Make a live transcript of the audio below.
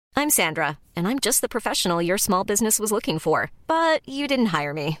I'm Sandra, and I'm just the professional your small business was looking for. But you didn't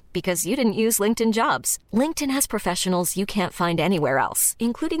hire me because you didn't use LinkedIn Jobs. LinkedIn has professionals you can't find anywhere else,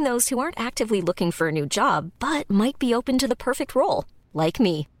 including those who aren't actively looking for a new job, but might be open to the perfect role, like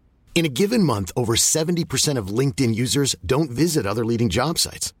me. In a given month, over 70% of LinkedIn users don't visit other leading job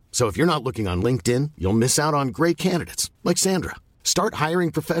sites. So if you're not looking on LinkedIn, you'll miss out on great candidates like Sandra. Start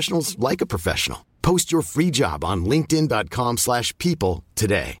hiring professionals like a professional. Post your free job on linkedin.com/people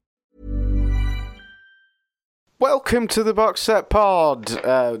today. Welcome to the Box Set Pod.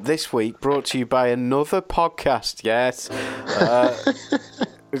 This week brought to you by another podcast, yes.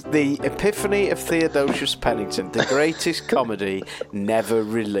 The Epiphany of Theodosius Pennington, the greatest comedy never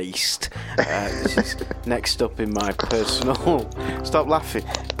released. This is next up in my personal... Stop laughing.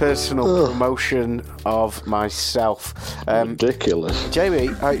 Personal promotion of myself. Ridiculous. Jamie,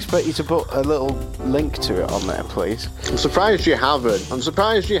 I expect you to put a little link to it on there, please. I'm surprised you haven't.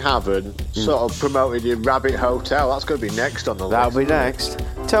 Sort of promoted your Rabbit Hotel. That's going to be next on the list. That'll be next.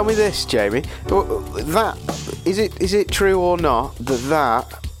 Tell me this, Jamie. Is it true or not that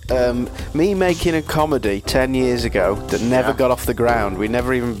me making a comedy 10 years ago that never got off the ground, we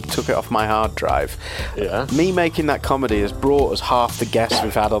never even took it off my hard drive, me making that comedy has brought us half the guests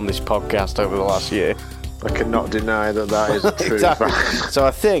we've had on this podcast over the last year? I cannot deny that is a true fact. So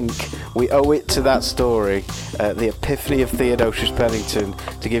I think we owe it to that story, the Epiphany of Theodosius Pennington,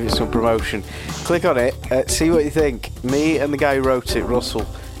 to give it some promotion. Click on it, see what you think. Me and the guy who wrote it, Russell,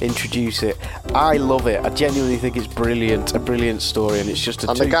 introduce it. I love it. I genuinely think it's brilliant, a brilliant story, and it's just a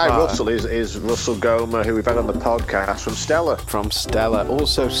two-part. And the guy Russell is Russell Gomer, who we've had on the podcast from Stella.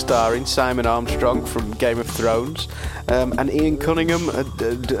 Also starring Simon Armstrong from Game of Thrones, and Ian Cunningham, a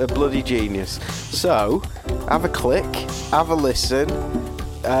bloody genius. So, have a click, have a listen.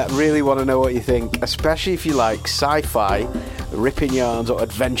 Really want to know what you think, especially if you like sci-fi, ripping yarns or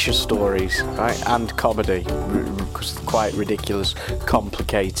adventure stories, right? And comedy, quite ridiculous,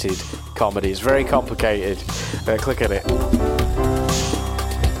 complicated comedy. It's very complicated. Click on it.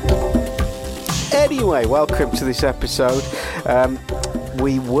 Anyway, welcome to this episode.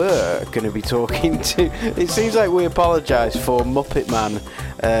 We were going to be talking to... It seems like we apologise for Muppet Man,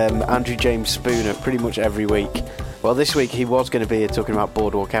 Andrew James Spooner, pretty much every week. Well, this week he was going to be here talking about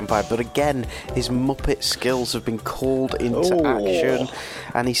Boardwalk Empire, but again, his Muppet skills have been called into action,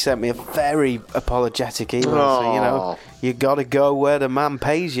 and he sent me a very apologetic email. So, you got to go where the man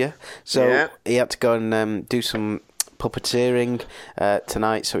pays you. So he had to go and do some puppeteering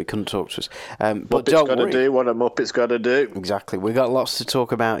tonight, so he couldn't talk to us. But Muppet's got to do what a Muppet's got to do. Exactly. We've got lots to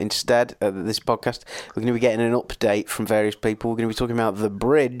talk about instead this podcast. We're going to be getting an update from various people. We're going to be talking about The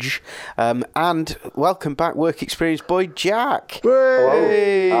Bridge. And welcome back, work experience boy Jack.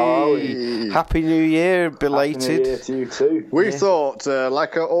 Hey! How are we? Happy New Year, belated. Happy New Year to you too. We thought,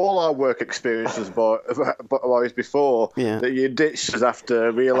 like all our work experiences boys before, that you ditched us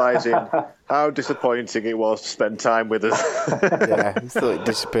after realising how disappointing it was to spend time with us. I thought it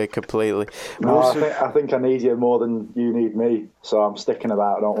disappeared completely. No, I think I need you more than you need me, so I'm sticking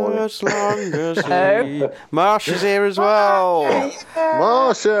about, don't worry. As long as you... Marsha's here as well.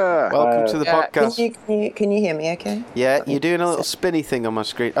 Marsha! Welcome to the podcast. Can you hear me okay? Yeah, you're doing a little spinny thing on my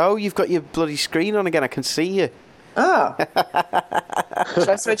screen. Oh, you've got your bloody screen on again. I can see you. Oh. Should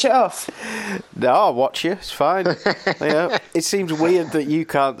I switch it off? No, I'll watch you. It's fine. It seems weird that you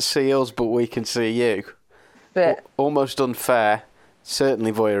can't see us, but we can see you. But almost unfair.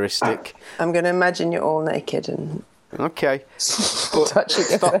 Certainly voyeuristic. I'm going to imagine you're all naked and... Okay. Touching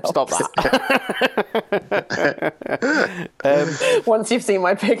Stop that. Once you've seen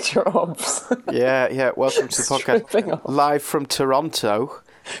my picture ops. Yeah. Welcome to the podcast. Live from Toronto.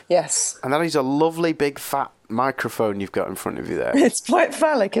 Yes. And that is a lovely big fat microphone you've got in front of you there. It's quite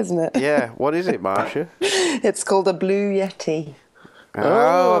phallic, isn't it? Yeah. What is it, Marsha? It's called a Blue Yeti.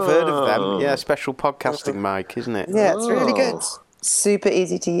 Oh, I've heard of them. Yeah, special podcasting mic, isn't it? Yeah, it's really good. Super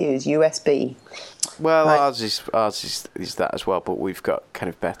easy to use. USB. Well, ours is that as well, but we've got kind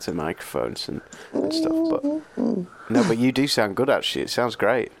of better microphones and stuff. But but you do sound good actually. It sounds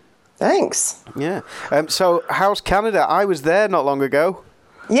great. Thanks. Yeah. So how's Canada? I was there not long ago.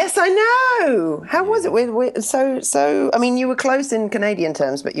 Yes, I know. How was it? So. I mean, you were close in Canadian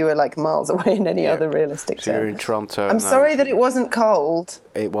terms, but you were like miles away in any other realistic terms. So you're in Toronto. I'm sorry that it wasn't cold.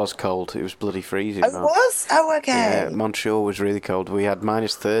 It was cold. It was bloody freezing. It was? Oh, okay. Yeah, Montreal was really cold. We had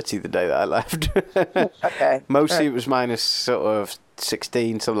minus 30 the day that I left. Okay. Mostly it was minus sort of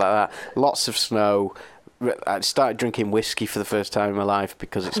 16, something like that. Lots of snow. I started drinking whiskey for the first time in my life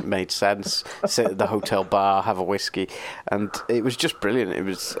because it made sense. Sit at the hotel bar, have a whiskey, and it was just brilliant.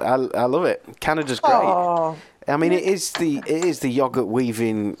 I love it. Canada's great. I mean, it is the yogurt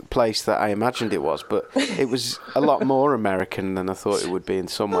weaving place that I imagined it was, but it was a lot more American than I thought it would be in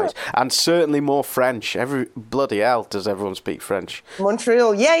some ways, and certainly more French. Bloody hell, does everyone speak French?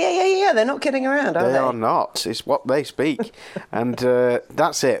 Montreal, yeah. They're not kidding around, are they? They are not. It's what they speak, and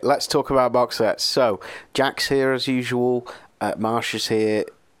that's it. Let's talk about box sets. So, Jack's here as usual. Marsha's here,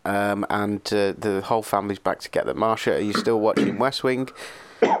 and the whole family's back together. Marsha, are you still watching West Wing?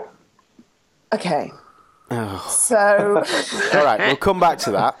 Okay. Oh. So, all right, we'll come back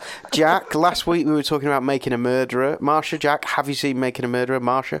to that. Jack, last week we were talking about Making a Murderer. Marsha, Jack, have you seen Making a Murderer?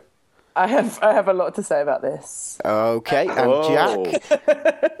 Marsha? I have a lot to say about this. Okay, and Jack?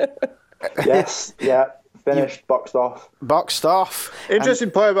 Yes, yeah, finished, boxed off. Boxed off.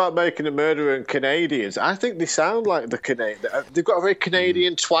 Interesting point about Making a Murderer and Canadians. I think they sound like the Canadian. They've got a very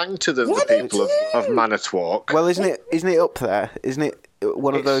Canadian twang to them, the people of Manitowoc. Well, isn't it up there? Isn't it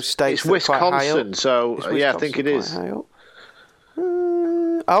one of those states? It's Wisconsin, so yeah, I think it is.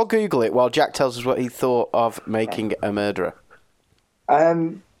 I'll Google it while Jack tells us what he thought of Making a Murderer.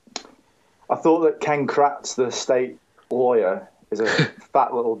 I thought that Ken Kratz, the state lawyer, is a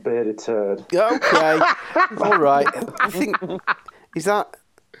fat little bearded turd. Okay, all right. I think is that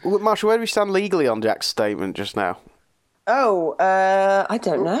Marsha. Where do we stand legally on Jack's statement just now? Oh, I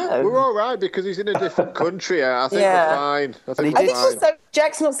don't know. We're all right because he's in a different country. I think we're fine. I think also,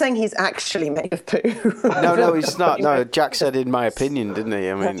 Jack's not saying he's actually made of poo. No, he's not. No, Jack said in my opinion, didn't he?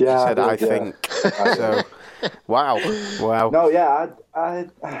 I mean, he said I think. So, wow. No, yeah, I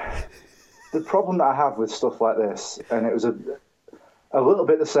the problem that I have with stuff like this, and it was a little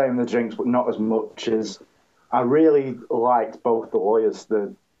bit the same in the drinks, but not as much, is I really liked both the lawyers,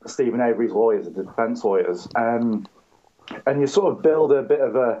 the Stephen Avery's lawyers, the defence lawyers, and you sort of build a bit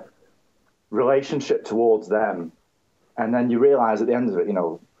of a relationship towards them, and then you realise at the end of it,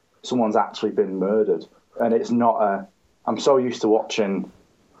 someone's actually been murdered, and it's not I'm so used to watching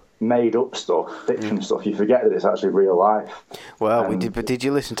made-up stuff, fiction stuff, you forget that it's actually real life. Well, we did, but did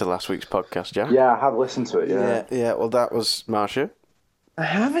you listen to last week's podcast, Jack? Yeah, I have listened to it, Yeah, well, that was Marsha. I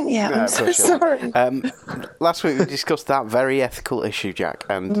haven't yet, I'm so sorry. Last week we discussed that very ethical issue, Jack,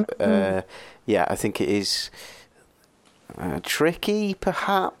 and I think it is tricky,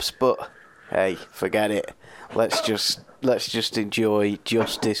 perhaps, but hey, forget it. Let's just enjoy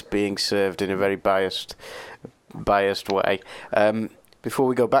justice being served in a very biased way. Before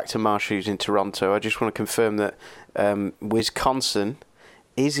we go back to Marsha, who's in Toronto, I just want to confirm that Wisconsin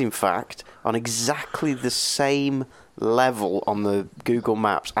is, in fact, on exactly the same level on the Google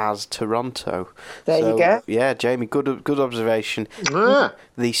Maps as Toronto. There you go. Yeah, Jamie, good observation.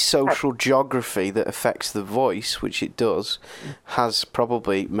 The social geography that affects the voice, which it does, has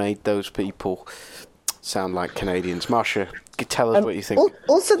probably made those people sound like Canadians. Marsha, tell us what you think.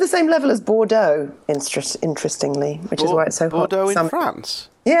 Also the same level as Bordeaux, interestingly, which is why it's so hot. Bordeaux in France?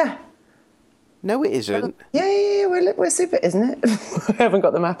 Yeah. No, it isn't. Yeah, we're super, isn't it? I haven't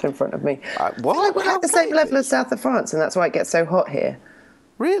got the map in front of me. What? We're like the same level as south of France, and that's why it gets so hot here.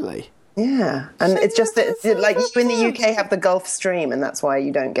 Really? Yeah, and it's just that, like, you in the UK have the Gulf Stream, and that's why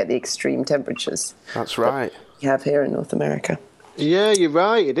you don't get the extreme temperatures. That's right. You have here in North America. Yeah, you're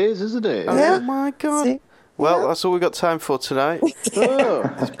right. It is, isn't it? Oh my God. See? Well, that's all we've got time for tonight.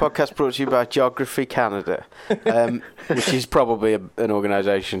 This podcast brought to you by Geography Canada, which is probably an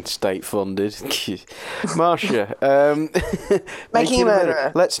organisation state-funded. Marsha, Making a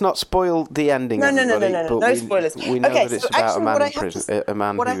Murderer. Let's not spoil the ending. No spoilers. We know that it's about a man in prison, a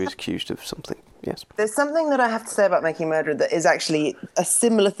man who is accused of something. Yes. There's something that I have to say about Making a Murderer that is actually a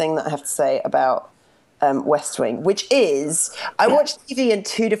similar thing that I have to say about West Wing, which is I watch TV in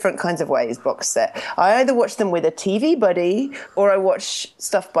two different kinds of ways, box set. I either watch them with a TV buddy or I watch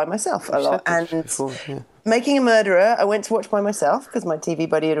stuff by myself a lot. And Making a Murderer, I went to watch by myself because my TV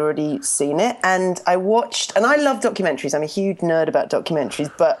buddy had already seen it. And I love documentaries. I'm a huge nerd about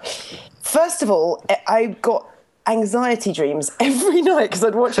documentaries. But first of all, I got anxiety dreams every night because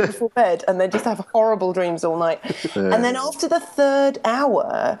I'd watch it before bed and then just have horrible dreams all night. And then after the third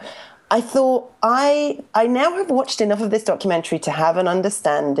hour, I thought, I now have watched enough of this documentary to have an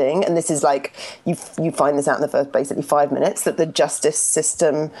understanding, and this is like, you find this out in the first basically 5 minutes, that the justice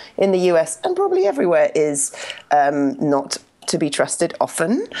system in the US and probably everywhere is not to be trusted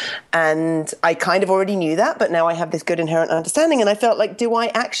often, and I kind of already knew that, but now I have this good inherent understanding, and I felt like, do I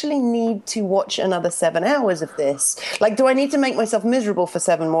actually need to watch another 7 hours of this? Like, do I need to make myself miserable for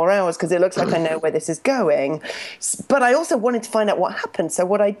 7 more hours because it looks like I know where this is going? But I also wanted to find out what happened. So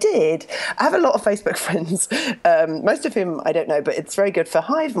what I did, I have a lot of Facebook friends, most of whom I don't know, but it's very good for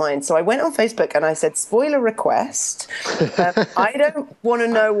hive mind. So I went on Facebook and I said, spoiler request. I don't want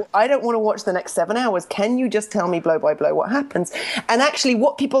to watch the next 7 hours. Can you just tell me blow by blow what happens? And actually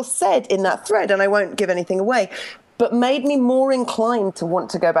what people said in that thread, and I won't give anything away, but made me more inclined to want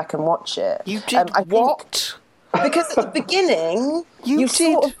to go back and watch it. You did what? Because at the beginning, you did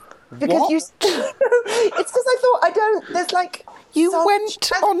sort of, because what? it's because I thought there's like... You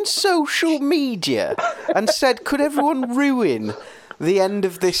went on social media and said, could everyone ruin the end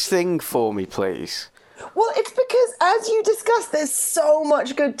of this thing for me, please? Well, it's because, as you discussed, there's so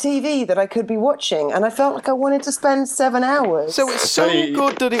much good TV that I could be watching, and I felt like I wanted to spend 7 hours. So it's so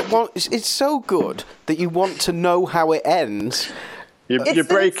good that it's so good that you want to know how it ends. You're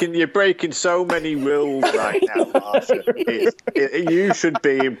breaking so many rules right now, Marsha. You should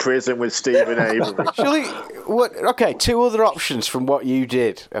be in prison with Stephen Avery. Okay, 2 other options from what you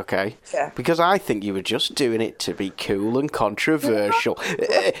did, okay? Yeah. Because I think you were just doing it to be cool and controversial.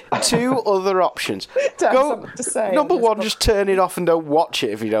 2 other options. Something to say. Number 1, just turn it off and don't watch it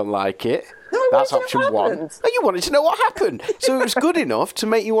if you don't like it. No, That's option 1. Oh, you wanted to know what happened. So it was good enough to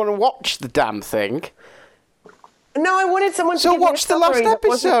make you want to watch the damn thing. No, I wanted someone to. So watch the last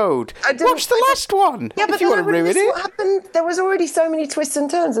episode. Watch the last one. Yeah, but if you want to ruin it. What happened? There was already so many twists and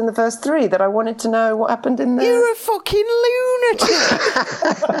turns in the first 3 that I wanted to know what happened in the. You're a fucking lunatic.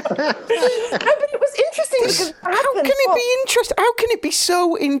 No, but it was interesting because how can it be interesting? How can it be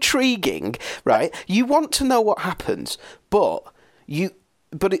so intriguing? Right, you want to know what happens, but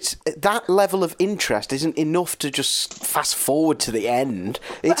it's that level of interest isn't enough to just fast forward to the end.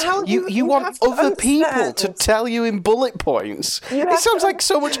 It's you want other people to tell you in bullet points. It sounds like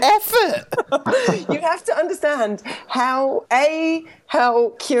so much effort. You have to understand how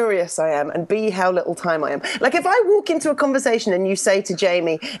curious I am, and B, how little time I am. Like, if I walk into a conversation and you say to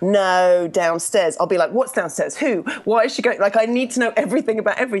Jamie, no, downstairs, I'll be like, what's downstairs? Who? Why is she going? Like, I need to know everything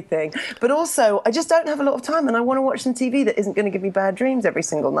about everything. But also, I just don't have a lot of time, and I want to watch some TV that isn't going to give me bad dreams every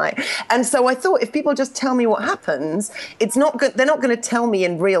single night. And so I thought, if people just tell me what happens, it's not good. They're not going to tell me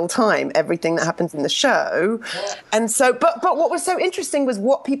in real time everything that happens in the show. And so, but what was so interesting was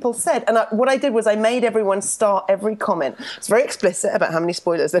what people said. And what I did was I made everyone start every comment. It's very explicit about how many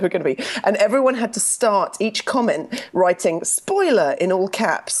spoilers there were going to be. And everyone had to start each comment writing spoiler in all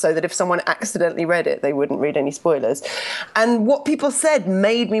caps, so that if someone accidentally read it, they wouldn't read any spoilers. And what people said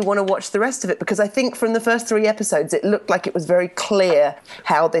made me want to watch the rest of it, because I think from the first 3 episodes, it looked like it was very clear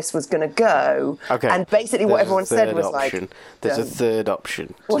how this was going to go. Okay. And basically what everyone said was option. There's a third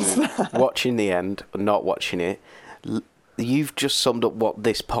option. What's that? Watching the end or not watching it. You've just summed up what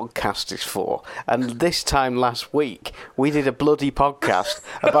this podcast is for. And this time last week, we did a bloody podcast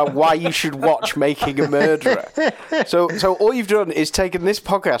about why you should watch Making a Murderer. So all you've done is taken this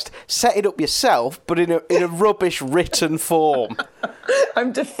podcast, set it up yourself, but in a rubbish written form.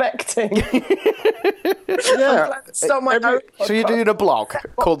 I'm defecting. Yeah. So you're doing a blog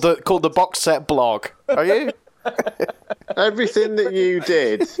called the Box Set Blog, are you? Everything that you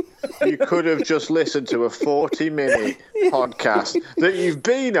did, you could have just listened to a 40-minute podcast that you've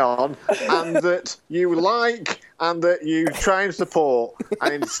been on and that you like and that you try and support,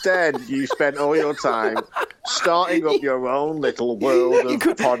 and instead you spent all your time starting up your own little world of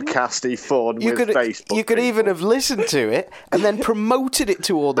podcasty fun with Facebook. You could even have listened to it and then promoted it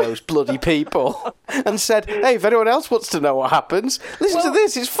to all those bloody people and said, hey, if anyone else wants to know what happens, listen to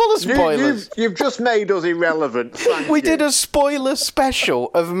this, it's full of spoilers. You've just made us irrelevant. We did a spoiler special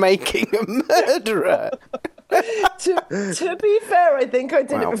of Making a Murderer. To be fair, I think I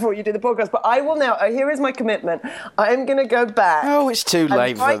did it before you did the podcast, but I will now. Here is my commitment. I am going to go back. Oh, it's too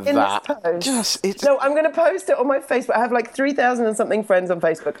late for that. No, I'm going to post it on my Facebook. I have like 3,000 and something friends on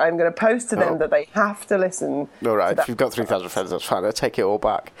Facebook. I'm going to post to them that they have to listen. All right, if you've got 3,000 friends, that's fine. I'll take it all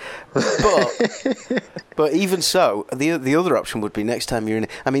back. But even so, the other option would be next time you're in.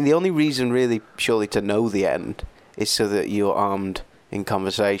 I mean, the only reason really, surely, to know the end is so that you're armed in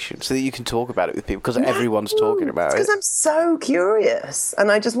conversation, so that you can talk about it with people, because everyone's talking about it. Because I'm so curious, and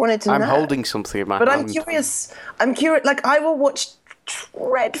I just wanted to know. I'm holding something in my hand. But I'm curious. Like, I will watch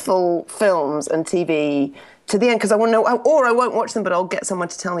dreadful films and TV to the end because I want to know, or I won't watch them, but I'll get someone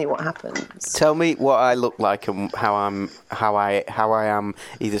to tell me what happens. Tell me what I look like and how I am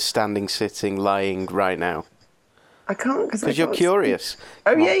either standing, sitting, lying right now. I can't because you're curious.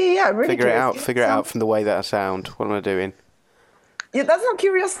 Oh yeah. I'm really Figure curious. it out. Figure it out from the way that I sound. What am I doing? Yeah, that's not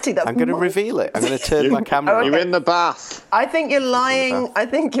curiosity. That's I'm going to reveal it. I'm going to turn my camera on. You're in the bath. I think you're lying. I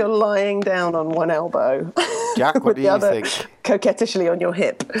think you're lying down on one elbow. Jack, what with do the you other think? coquettishly on your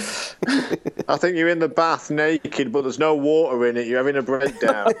hip. I think you're in the bath naked, but there's no water in it. You're having a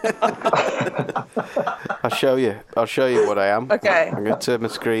breakdown. I'll show you what I am. Okay. I'm going to turn my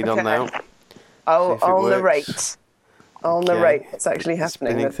screen on now. I'll if it works. narrate. I'll narrate what's actually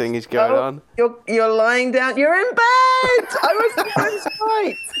happening. Spinning thing is going on. You're lying down. You're in bed. I was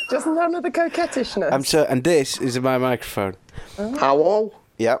right. Just none of the coquettishness. And this is my microphone. Howell?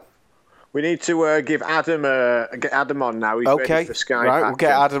 Yep. We need to get Adam on now. He's ready for Skype. Right, we'll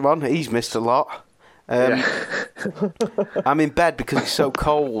get Adam on. He's missed a lot. I'm in bed because it's so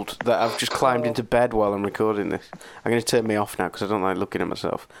cold that I've just climbed into bed while I'm recording this. I'm going to turn me off now because I don't like looking at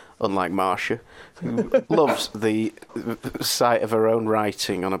myself, unlike Marcia, who loves the sight of her own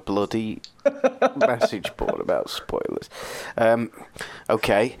writing on a bloody message board about spoilers.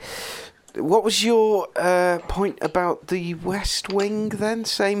 Okay. What was your point about the West Wing then?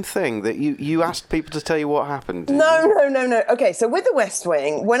 Same thing, that you asked people to tell you what happened. No. Okay, so with the West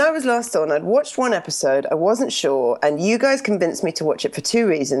Wing, when I was last on, I'd watched one episode, I wasn't sure, and you guys convinced me to watch it for two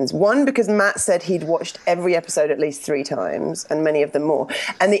reasons. One, because Matt said he'd watched every episode at least 3 times, and many of them more.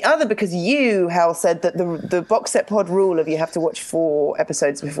 And the other, because you, Hal, said that the box set pod rule of you have to watch 4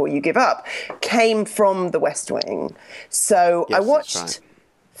 episodes before you give up came from the West Wing. So Yes, I watched... that's right.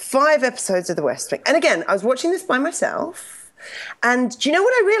 5 episodes of The West Wing. And again, I was watching this by myself. And do you know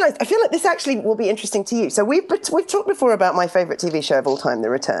what I realised? I feel like this actually will be interesting to you. So we've talked before about my favourite TV show of all time, The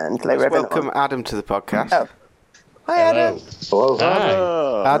Return. Let's welcome Adam to the podcast. Oh. Hi, Adam. Hello.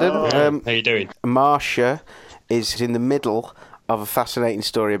 Hi. Adam, How you doing? Marcia is in the middle of a fascinating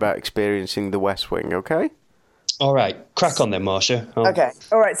story about experiencing The West Wing, okay? All right, crack on then, Marcia. Okay.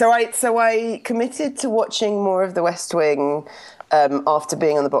 All right. So I committed to watching more of The West Wing after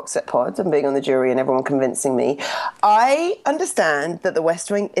being on the box set pod and being on the jury and everyone convincing me. I understand that The West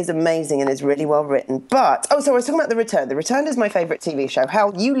Wing is amazing and is really well written, but... Oh, so I was talking about The Return. The Return is my favourite TV show.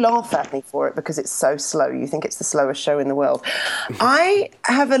 Hal, you laugh at me for it because it's so slow. You think it's the slowest show in the world. I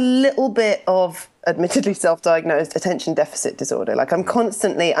have a little bit of, admittedly self-diagnosed, attention deficit disorder. Like I'm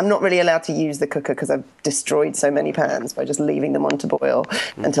not really allowed to use the cooker because I've destroyed so many pans by just leaving them on to boil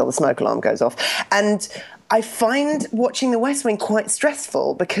until the smoke alarm goes off. And I find watching The West Wing quite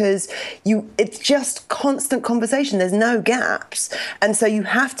stressful because it's just constant conversation. There's no gaps. And so you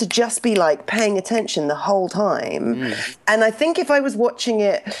have to just be like paying attention the whole time. And I think if I was watching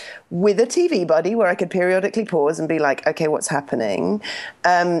it with a TV buddy where I could periodically pause and be like, okay, what's happening?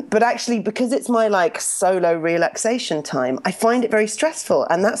 But actually, because it's my like solo relaxation time, I find it very stressful.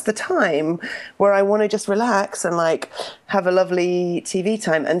 And that's the time where I want to just relax and like have a lovely TV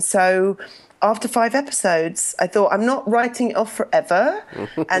time. And so after 5 episodes, I thought, I'm not writing it off forever,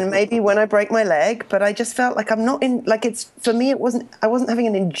 and maybe when I break my leg, but I just felt like I'm not in, like for me, I wasn't having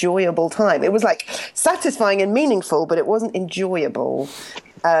an enjoyable time. It was like satisfying and meaningful, but it wasn't enjoyable.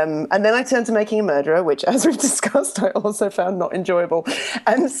 And then I turned to Making a Murderer, which, as we've discussed, I also found not enjoyable.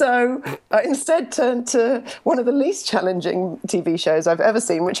 And so I instead turned to one of the least challenging TV shows I've ever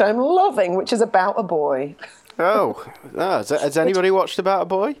seen, which I'm loving, which is About a Boy. Has anybody watched About a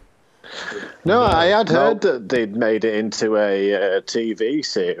Boy? No, I had heard that they'd made it into a TV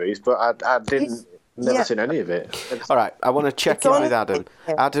series, but I didn't. Never seen any of it. All right, I want to check in with Adam.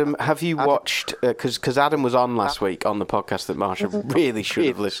 Adam, have you watched? Because Adam was on last week on the podcast that Marcia really should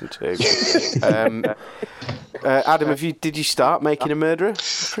have listened to. Adam, did you start Making a Murderer?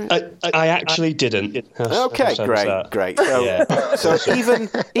 I actually didn't. Okay, great. So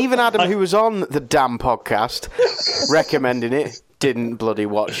even Adam, who was on the damn podcast, recommending it, didn't bloody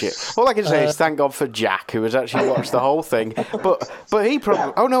watch it. All I can say is thank God for Jack, who has actually watched the whole thing. But he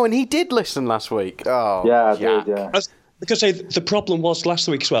probably... Oh, no, and he did listen last week. Oh, yeah, Jack. I did, yeah. I was going to say, the problem was last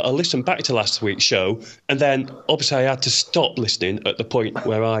week as well. I listened back to last week's show, and then obviously I had to stop listening at the point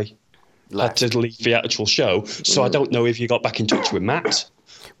where I had to leave the actual show. So I don't know if you got back in touch with Matt.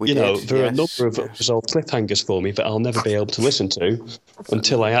 There are a number of unresolved cliffhangers for me that I'll never be able to listen to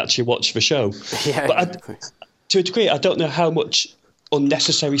until I actually watch the show. Yeah, but to a degree, I don't know how much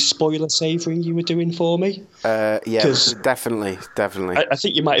unnecessary spoiler savouring you were doing for me. Yeah, definitely. I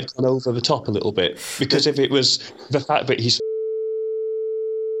think you might have gone over the top a little bit, because if it was the fact that he's...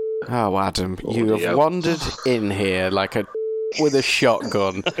 Oh, Adam, you have wandered in here like a with a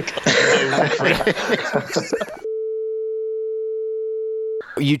shotgun.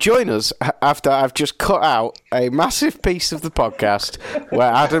 You join us after I've just cut out a massive piece of the podcast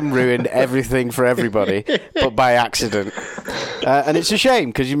where Adam ruined everything for everybody, but by accident. And it's a shame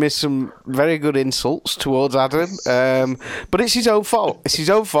because you missed some very good insults towards Adam. But it's his own fault. It's his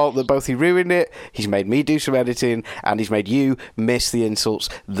own fault that both he ruined it, he's made me do some editing, and he's made you miss the insults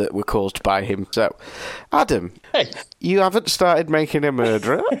that were caused by him. So, Adam, you haven't started making a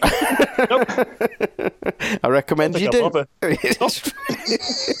murderer. Nope. I recommend you do.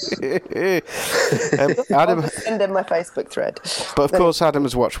 Adam, send in my Facebook thread. but of course, Adam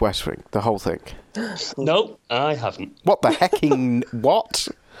has watched West Wing, the whole thing. No, I haven't. What the hecking what?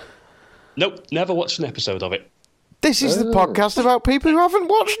 Nope, never watched an episode of it. This is the podcast about people who haven't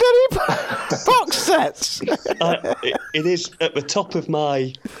watched any box sets. It is at the top of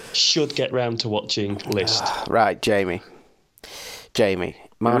my should get round to watching list. Right, Jamie.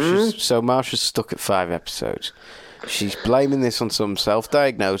 Marsha's stuck at 5 episodes. She's blaming this on some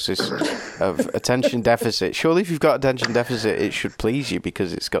self-diagnosis of attention deficit. Surely if you've got attention deficit, it should please you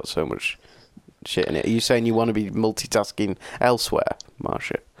because it's got so much shit in it. Are you saying you want to be multitasking elsewhere,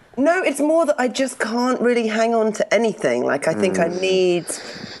 Marsha? No, it's more that I just can't really hang on to anything. Like, I think I need...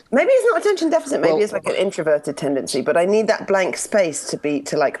 Maybe it's not attention deficit. Maybe it's like an introverted tendency. But I need that blank space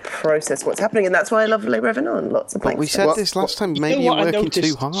to like process what's happening, and that's why I love Le Revenant. Lots of blank space. We said this last time. Maybe you're working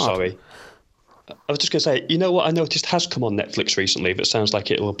too hard. Sorry, I was just going to say. You know what I noticed has come on Netflix recently that sounds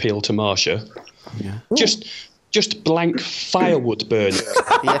like it will appeal to Marsha. Yeah. Just blank firewood burning.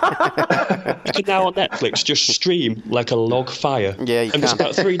 You can now on Netflix just stream like a log fire. Yeah, you and there's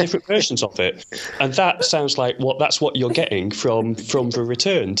about 3 different versions of it, and that sounds like that's what you're getting from The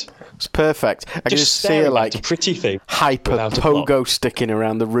Returned. It's perfect. I can just see her like a pretty thing, hyper pogo sticking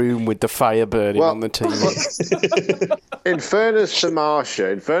around the room with the fire burning on the TV. In fairness to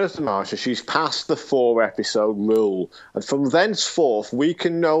Marsha, she's passed the 4-episode rule, and from thenceforth we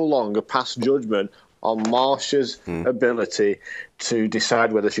can no longer pass judgment on Marsha's ability to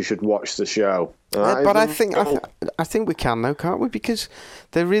decide whether she should watch the show. But I think we can though, can't we? Because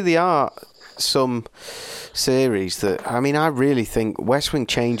there really are some series that I really think West Wing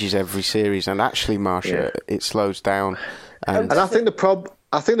changes every series, and actually, Marsha, it slows down. And I think the problem,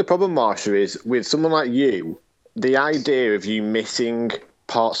 Marsha, is with someone like you, the idea of you missing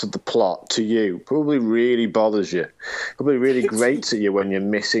parts of the plot to you probably really bothers you, probably really grates at you when you're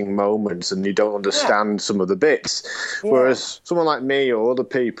missing moments and you don't understand some of the bits. Whereas someone like me or other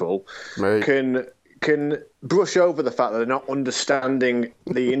people can brush over the fact that they're not understanding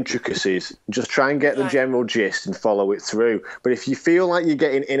the intricacies, just try and get the general gist and follow it through. But if you feel like you're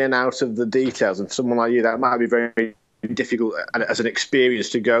getting in and out of the details, and someone like you, that might be very difficult as an experience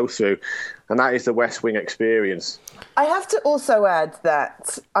to go through, and that is the West Wing experience. I have to also add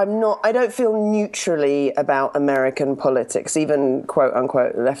that I don't feel neutrally about American politics, even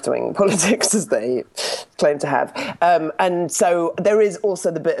quote-unquote left-wing politics, as they claim to have. And so there is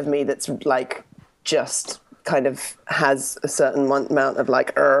also the bit of me that's like just kind of has a certain amount of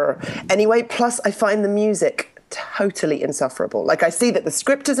like, anyway, plus I find the music totally insufferable. Like, I see that the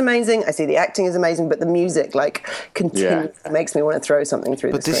script is amazing, I see the acting is amazing, but the music like continues, makes me want to throw something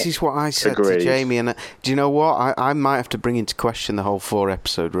through the screen. This is what I said to Jamie, and do you know what? I might have to bring into question the whole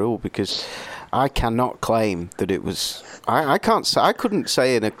 4-episode rule, because I cannot claim that it was. I can't say. I couldn't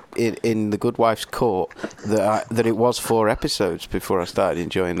say in The Good Wife's Court that it was 4 episodes before I started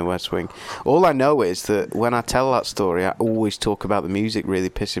enjoying The West Wing. All I know is that when I tell that story, I always talk about the music really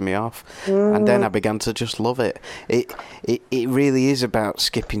pissing me off, and then I began to just love it. It really is about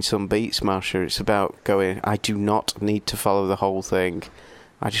skipping some beats, Marsha. It's about going. I do not need to follow the whole thing.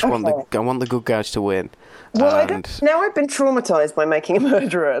 I just want the good guys to win. Well, now I've been traumatised by Making a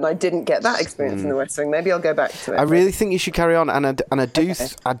Murderer, and I didn't get that experience in The West Wing. Maybe I'll go back to it. I really think you should carry on, and I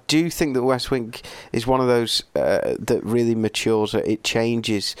do think that West Wing is one of those that really matures. It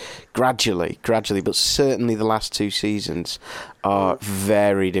changes gradually, but certainly the last 2 seasons are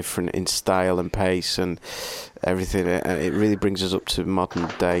very different in style and pace and everything. It really brings us up to modern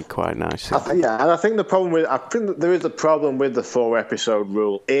day quite nicely. And I think that there is a problem with the 4-episode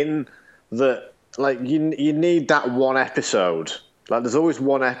rule in that. Like, you need that one episode. Like, there's always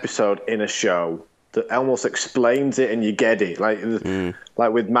one episode in a show that almost explains it and you get it. Like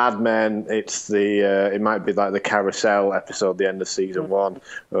with Mad Men, it's it might be like the Carousel episode, the end of season 1.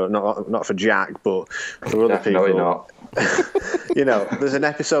 Not for Jack, but for other people. Definitely not. You know, there's an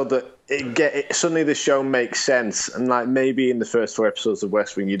episode that suddenly the show makes sense, and like maybe in the first 4 episodes of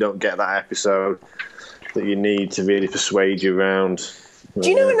West Wing, you don't get that episode that you need to really persuade you around. Do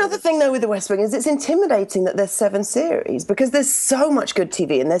you know another thing, though, with The West Wing is it's intimidating that there's 7 series because there's so much good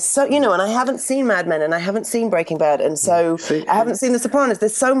TV and there's so, and I haven't seen Mad Men and I haven't seen Breaking Bad and so I haven't seen The Sopranos.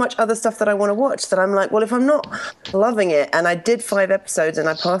 There's so much other stuff that I want to watch that I'm like, well, if I'm not loving it, and I did 5 episodes and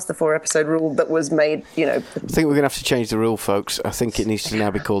I passed the 4-episode rule that was made, I think we're going to have to change the rule, folks. I think it needs to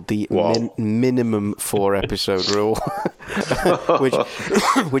now be called the minimum 4-episode rule,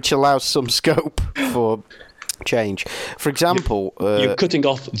 which allows some scope for change. For example, you're cutting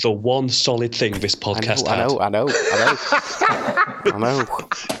off the one solid thing this podcast had. I know.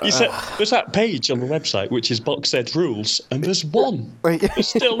 You said there's that page on the website which is box set rules, and there's one. There's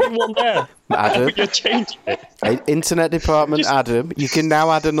still one there. Adam, you're changing it. Internet department, Adam, you can now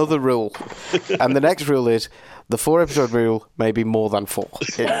add another rule, and the next rule is the 4-episode rule may be more than 4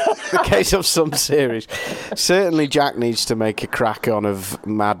 in the case of some series. Certainly, Jack needs to make a crack on of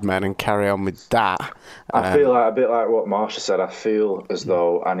Mad Men and carry on with that. I feel like a bit like what Marsha said. I feel as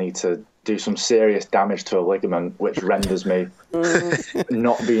though I need to do some serious damage to a ligament, which renders me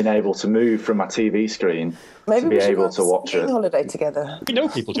not being able to move from my TV screen to be able to watch it. Holiday together. You know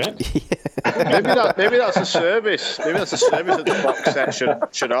people, Jack. Maybe that's a service. Maybe that's a service that the box set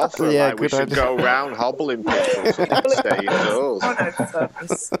should offer. Yeah, like we should go around hobbling people so they stay indoors.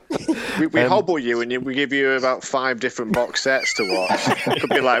 We hobble you and we give you about 5 different box sets to watch. It could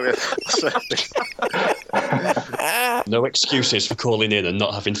be like this. No excuses for calling in and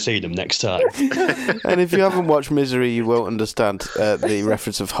not having seen them next time. And if you haven't watched Misery, you won't understand the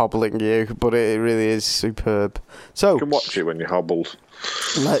reference of hobbling you, but it really is superb. So you can watch it when you're hobbled.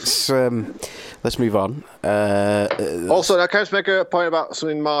 Let's move on. Also, I can just make a point about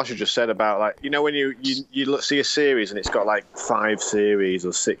something Marsha just said about, like, when you see a series and it's got like 5 series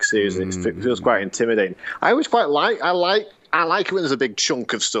or 6 series and it feels quite intimidating. I always quite like it when there's a big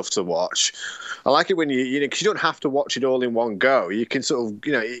chunk of stuff to watch. I like it when because you don't have to watch it all in one go. You can sort of,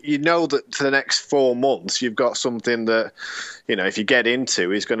 that for the next 4 months you've got something that, if you get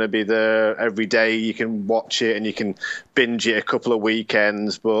into, is going to be there every day. You can watch it and you can binge it a couple of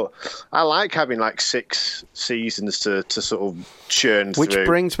weekends. But I like having like 6 seasons to sort of churn through. Which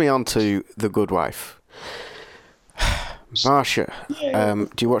brings me on to The Good Wife. Marsha,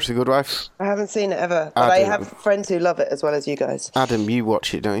 do you watch The Good Wife? I haven't seen it ever, but I have friends who love it as well as you guys. Adam, you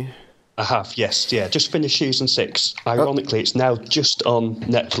watch it, don't you? I have, yes. Yeah, just finished season 6. Ironically, it's now just on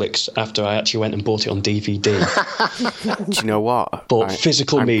Netflix after I actually went and bought it on DVD. Do you know what? Bought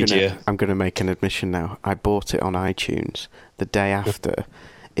physical media. I'm going to make an admission now. I bought it on iTunes the day after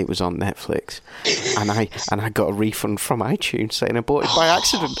it was on Netflix, and I got a refund from iTunes saying I bought it by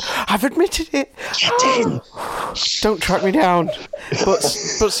accident. I've admitted it. Don't track me down. But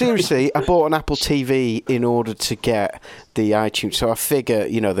seriously, I bought an Apple TV in order to get the iTunes. So I figure,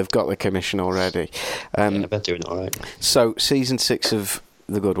 they've got the commission already. They're doing it all right. So season 6 of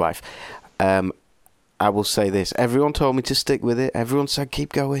The Good Wife. I will say this. Everyone told me to stick with it. Everyone said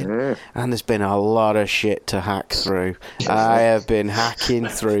keep going. And there's been a lot of shit to hack through. I have been hacking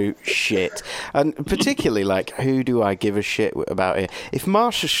through shit. And particularly, who do I give a shit about it? If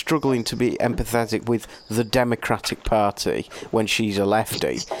Marsha's struggling to be empathetic with the Democratic Party when she's a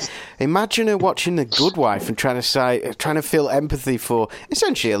lefty, imagine her watching The Good Wife and trying to feel empathy for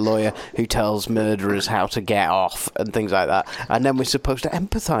essentially a lawyer who tells murderers how to get off and things like that. And then we're supposed to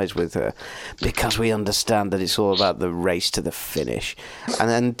empathise with her because we understand that it's all about the race to the finish. And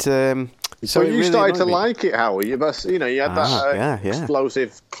then so you really started to like it, Howie. You must, you had that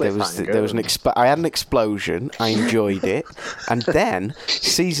explosive cliffhanger. I had an explosion. I enjoyed it, and then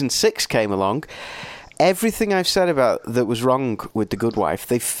season 6 came along. Everything I've said about that was wrong with The Good Wife,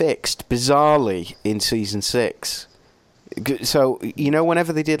 they fixed bizarrely in season 6. So,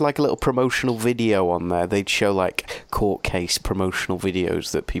 whenever they did a little promotional video on there, they'd show court case promotional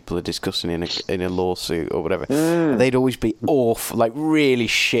videos that people are discussing in a lawsuit or whatever. They'd always be awful, really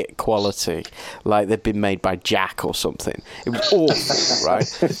shit quality, like they'd been made by Jack or something. It was awful,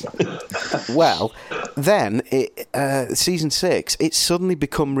 right? Well, then season 6, it's suddenly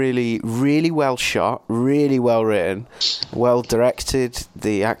become really, really well shot, really well written, well directed.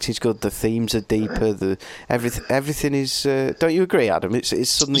 The acting's good, the themes are deeper, everything is. Don't you agree, Adam? It's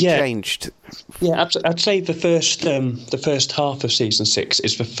suddenly changed. Yeah, I'd say the first half of season 6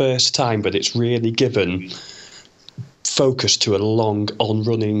 is the first time that it's really given focus to a long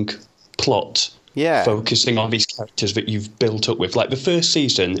on-running plot. Yeah, focusing on these characters that you've built up with. The first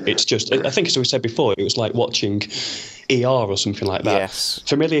season, it's just, I think as we said before, it was like watching ER or something like that. Yes.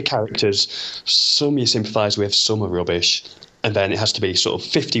 Familiar characters, some you sympathise with, some are rubbish. And then it has to be sort of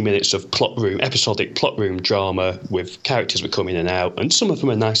 50 minutes of episodic plot room drama with characters that come in and out. And some of them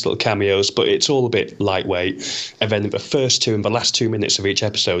are nice little cameos, but it's all a bit lightweight. And then the first 2 and the last 2 minutes of each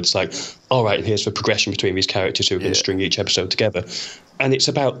episode, it's like, all right, and here's the progression between these characters who are going to string each episode together. And it's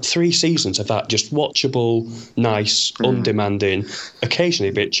about 3 seasons of that, just watchable, nice, undemanding, occasionally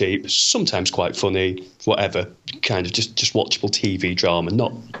a bit cheap, sometimes quite funny, whatever, kind of just watchable TV drama,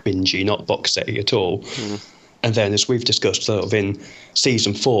 not bingey, not box setty at all. And then, as we've discussed, sort of in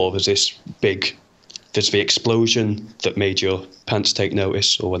season 4, there's the explosion that made your pants take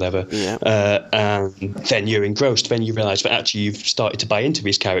notice or whatever. And then you're engrossed. Then you realise that actually you've started to buy into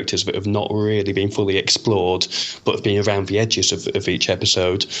these characters that have not really been fully explored, but have been around the edges of each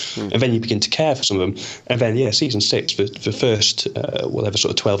episode. And then you begin to care for some of them. And then, season 6, the first, whatever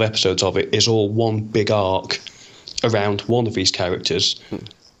sort of 12 episodes of it, is all one big arc around one of these characters.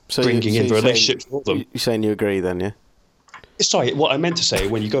 So bringing in the relationship for them. You're saying you agree then, yeah? Sorry, what I meant to say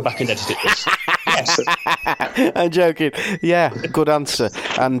when you go back and edit it is, yes. I'm joking. Yeah, good answer.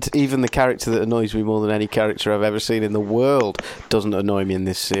 And even the character that annoys me more than any character I've ever seen in the world doesn't annoy me in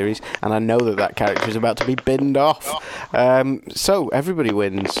this series. And I know that character is about to be binned off. So everybody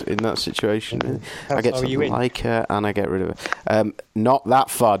wins in that situation. I get to like her and I get rid of her. Not that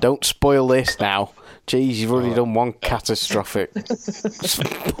far. Don't spoil this now. Jeez, you've already done one catastrophic.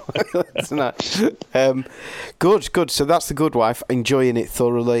 Good. So that's The Good Wife. Enjoying it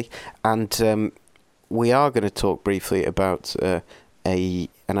thoroughly, and we are going to talk briefly about an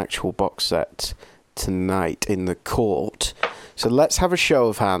actual box set tonight in the court. So let's have a show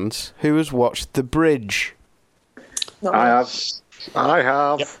of hands. Who has watched The Bridge? I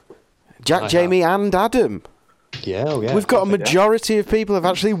have. Yep. Jack, Jamie, and Adam. Yeah. We've got a majority of people who have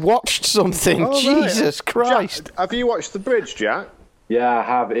actually watched something. Oh, Jesus Christ. Jack, have you watched The Bridge, Jack? Yeah, I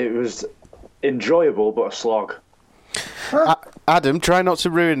have. It was enjoyable, but a slog. Adam, try not to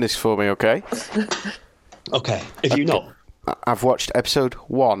ruin this for me, okay? Okay, if you not. I've watched episode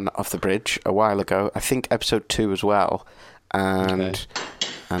 1 of The Bridge a while ago. I think episode 2 as well. And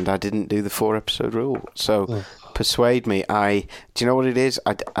I didn't do the 4-episode rule. So persuade me. Do you know what it is?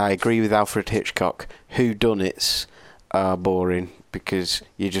 I agree with Alfred Hitchcock. Whodunits are boring because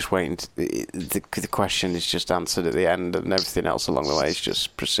you're just waiting. The question is just answered at the end, and everything else along the way is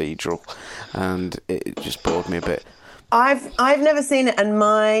just procedural, and it just bored me a bit. I've never seen it, and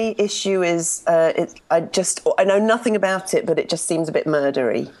my issue is I know nothing about it, but it just seems a bit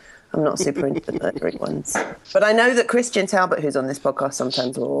murdery. I'm not super into the murdery ones, but I know that Christian Talbot, who's on this podcast,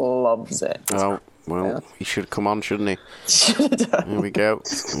 sometimes loves it. Oh well, he should come on, shouldn't he? Should have done. Here we go.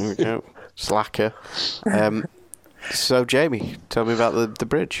 Slacker. So, Jamie, tell me about the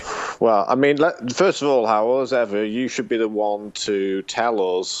Bridge. Well, I mean, first of all, Howell, as ever, you should be the one to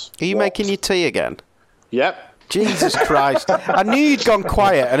tell us. Are you making your tea again? Yep. Jesus Christ. I knew you'd gone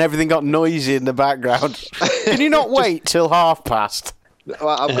quiet and everything got noisy in the background. Can you not wait till past? Well,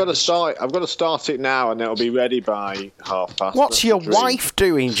 I've got to start it now, and it'll be ready by past. What's your wife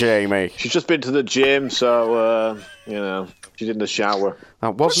doing, Jamie? She's just been to the gym, so she's in the shower.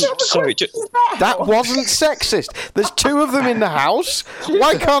 That wasn't sexist. There's 2 of them in the house.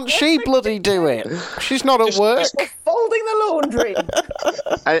 Why can't she bloody do it? She's not at work. Folding the laundry.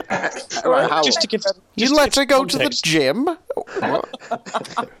 You let her go to the gym?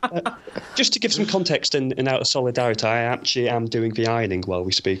 Just to give some context and out of solidarity, I actually am doing the ironing while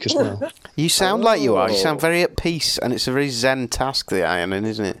we speak as well. You sound like you are. You sound very at peace, and it's a very zen task, the ironing,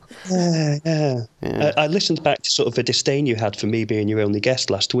 isn't it? Yeah. I listened back to sort of the disdain you had for me being your only guest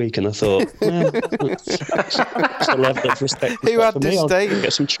last week, and I thought, it's a level of respect. Who had disdain? I'll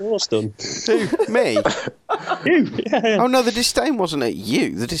get some chores done. Who? Me? You? Yeah. Oh no, the disdain wasn't at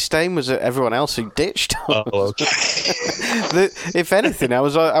you. The disdain was at everyone else who ditched us. Oh, okay. If anything, I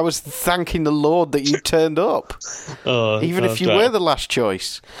was thanking the Lord that you turned up, even if you were the last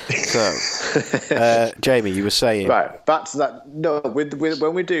choice. So, Jamie, you were saying right. Back to that. No, with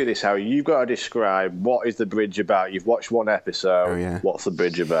when we do this, Harry, you've got to describe what is the Bridge about. You've watched 1 episode. Oh, yeah. What's the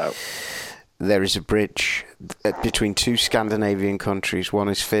Bridge about? There is a bridge between 2 Scandinavian countries. One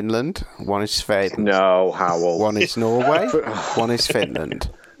is Finland, one is Sweden. No, Howell. One is Norway, one is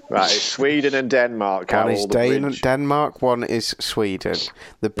Finland. Right, it's Sweden and Denmark. One is Denmark, one is Sweden.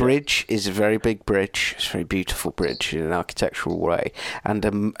 The bridge is a very big bridge. It's a very beautiful bridge in an architectural way. And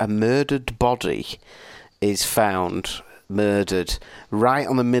a murdered body is found, murdered, right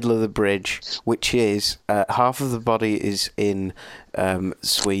on the middle of the bridge, which is half of the body is in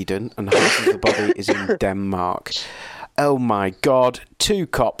Sweden and half of the body is in Denmark. Oh my God, 2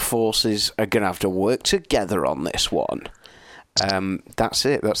 cop forces are going to have to work together on this one. That's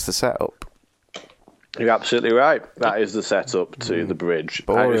it. That's the setup. You're absolutely right. That is the setup to the bridge.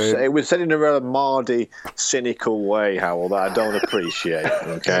 It was said in a rather mardy, cynical way, Howell, that I don't appreciate.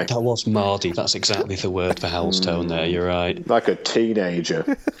 Okay, that was mardy. That's exactly the word for Howell's tone there. You're right. Like a teenager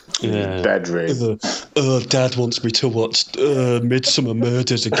in his bedroom. Dad wants me to watch Midsummer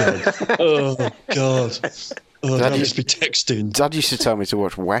Murders again. Oh, God. Oh, Dad must be texting. Dad used to tell me to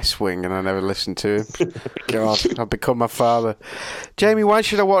watch West Wing, and I never listened to him. God, I've become my father. Jamie, why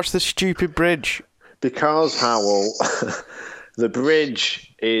should I watch the stupid bridge? Because, Howell, the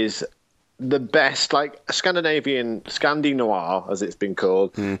bridge is the best, like Scandinavian, Scandi noir, as it's been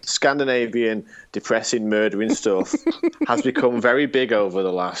called, Scandinavian depressing, murdering stuff has become very big over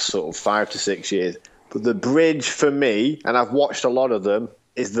the last sort of 5 to 6 years. But the bridge, for me, and I've watched a lot of them,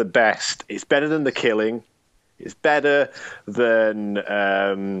 is the best. It's better than The Killing. It's better than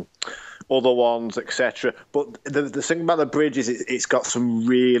other ones, etc. But the thing about the bridge is it's got some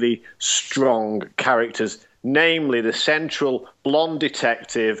really strong characters, namely the central blonde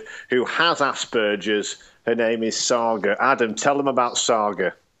detective who has Asperger's. Her name is Saga. Adam, tell them about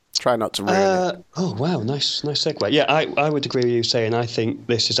Saga. Try not to ruin it. Oh, wow, nice segue. Yeah, I would agree with you saying I think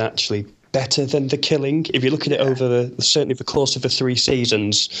this is actually better than The Killing. If you look at it over certainly the course of the 3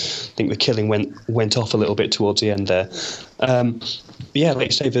 seasons, I think The Killing went off a little bit towards the end there. Yeah, like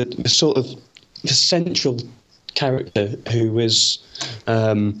you say, the sort of the central character who is,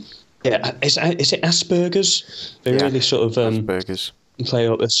 is it Asperger's? They really sort of Asperger's play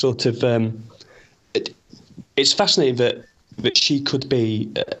up a sort of. It's fascinating that she could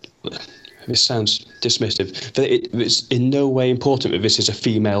be. This sounds dismissive, but it's in no way important that this is a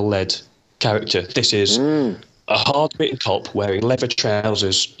female-led character. This is a hard-bitten cop wearing leather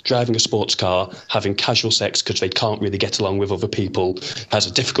trousers, driving a sports car, having casual sex because they can't really get along with other people, has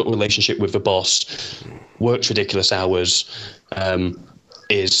a difficult relationship with the boss, works ridiculous hours,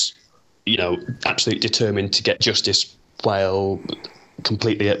 is, absolutely determined to get justice while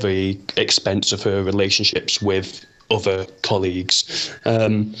completely at the expense of her relationships with other colleagues.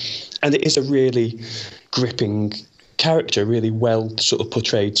 And it is a really gripping character, really well sort of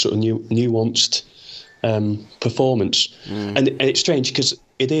portrayed, sort of nuanced performance. And it's strange because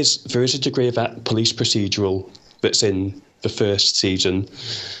there is a degree of that police procedural that's in the first season,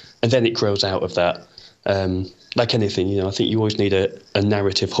 and then it grows out of that. Like anything, I think you always need a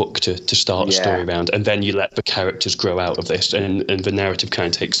narrative hook to start a story around, and then you let the characters grow out of this, and the narrative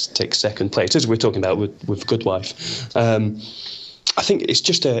kind of takes second place, as we're talking about with Good Wife. I think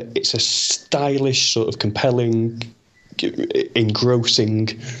it's a stylish, sort of compelling,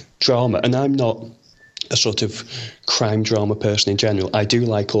 engrossing drama, and I'm not a sort of crime drama person in general. I do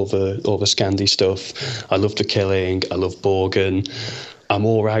like all the Scandi stuff. I love The Killing. I love Borgen. I'm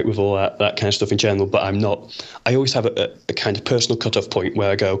all right with all that kind of stuff in general, but I'm not. I always have a kind of personal cut-off point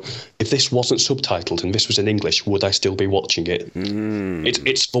where I go, if this wasn't subtitled and this was in English, would I still be watching it?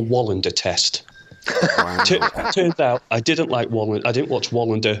 It's the Wallander test. Wow. Turns out I didn't like Wallander. I didn't watch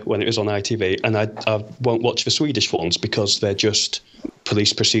Wallander when it was on ITV, and I won't watch the Swedish ones because they're just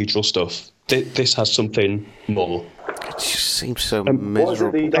police procedural stuff. This has something more. It just seems so miserable. What is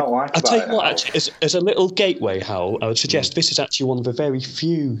it that you don't like I'll about tell you it? what, actually, as a little gateway, Hal, I would suggest this is actually one of the very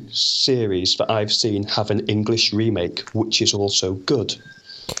few series that I've seen have an English remake, which is also good.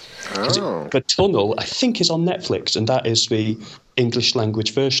 The Tunnel, I think, is on Netflix, and that is the English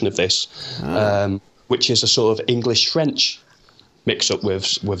language version of this, which is a sort of English-French mix-up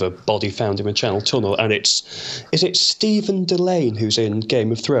with a body found in the Channel Tunnel, and is it Stephen Delane who's in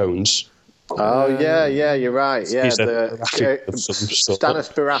Game of Thrones? Oh, yeah, you're right. Yeah, He's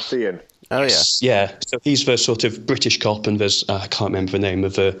Stannis Baratheon. Oh, yeah. Yeah, so he's the sort of British cop, and there's, I can't remember the name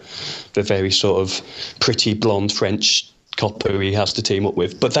of the very sort of pretty blonde French cop who he has to team up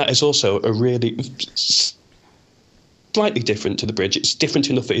with. But that is also a really slightly different to The Bridge. It's different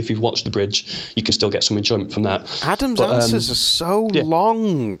enough that if you've watched The Bridge, you can still get some enjoyment from that. Adam's answers are so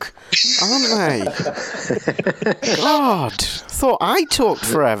long, aren't they? God, thought I talked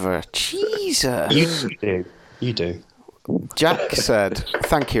forever. Jesus. You do. Jack said,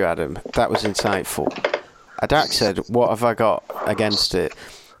 thank you, Adam. That was insightful. Jack said, what have I got against it?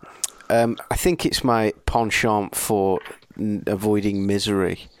 I think it's my penchant for avoiding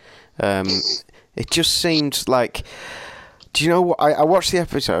misery. It just seems like... Do you know what? I watched the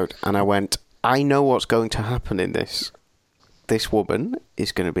episode and I went, I know what's going to happen in this. This woman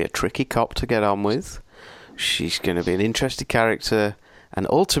is going to be a tricky cop to get on with. She's going to be an interesting character. And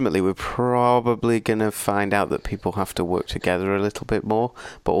ultimately, we're probably going to find out that people have to work together a little bit more.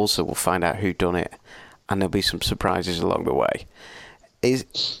 But also, we'll find out who done it. And there'll be some surprises along the way. Is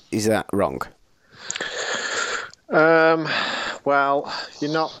that wrong? Well,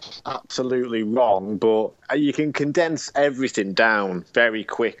 you're not absolutely wrong, but you can condense everything down very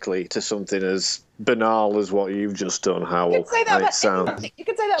quickly to something as banal as what you've just done, Howell. You could say that about anything. You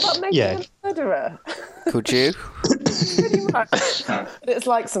could say that about making a murderer. Could you? Pretty much. But it's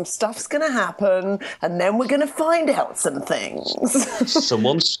like some stuff's going to happen, and then we're going to find out some things.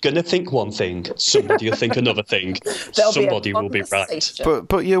 Someone's going to think one thing, somebody will think another thing, somebody will be right.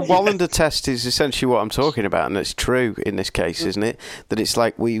 But your Wallander test is essentially what I'm talking about, and it's true in this case, isn't it? That it's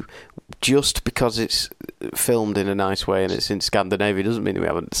like just because it's filmed in a nice way and it's in Scandinavia doesn't mean we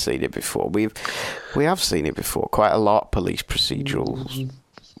haven't seen it before. We have seen it before, quite a lot, police procedurals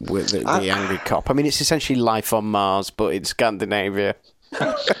with the angry cop. I mean, it's essentially Life on Mars, but in Scandinavia.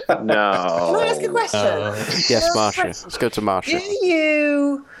 No. Can I ask a question? Yes, Marsha. Let's go to Marsha.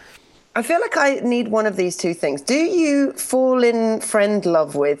 I feel like I need one of these two things. Do you fall in friend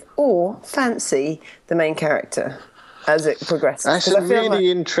love with or fancy the main character as it progresses? That's a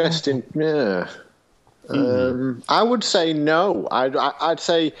really interesting... Yeah. I would say no. I'd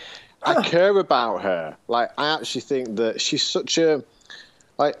say I care about her. Like, I actually think that she's such a...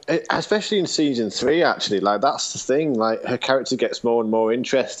 Like, especially in season 3, actually, like, that's the thing. Like, her character gets more and more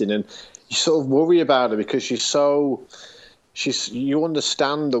interesting, and you sort of worry about her because you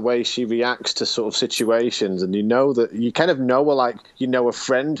understand the way she reacts to sort of situations, and you know that you kind of know her like you know a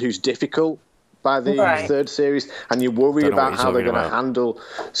friend who's difficult by the third series, and you worry about how they're going to handle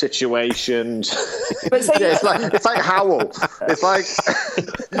situations. But so it's like Howell. It's like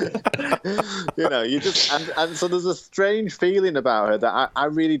you just and so there's a strange feeling about her that I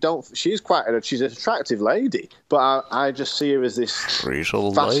really don't. She's she's an attractive lady, but I just see her as this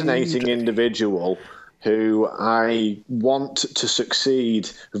fascinating individual who I want to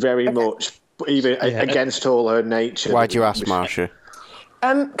succeed very much, even against all her nature. Why do you ask, Marsha?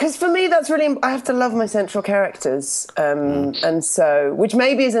 Because for me, that's really... I have to love my central characters. And so... Which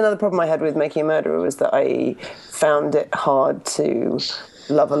maybe is another problem I had with Making a Murderer, was that I found it hard to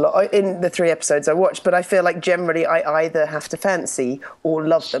love a lot in the 3 episodes I watched. But I feel like generally I either have to fancy or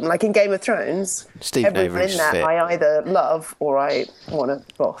love them. Like in Game of Thrones, everyone in that I either love or I want to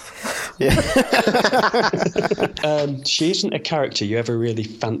boff. Yeah. She isn't a character you ever really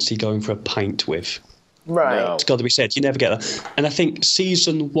fancy going for a pint with. Right. No. It's got to be said. You never get that. And I think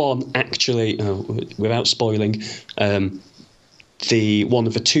season 1, actually, without spoiling, one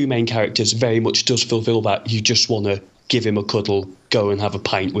of the 2 main characters very much does fulfill that. You just want to give him a cuddle, go and have a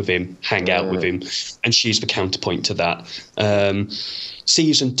pint with him, hang out with him. And she's the counterpoint to that.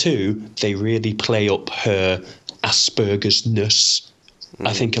 Season 2, they really play up her Asperger's-ness.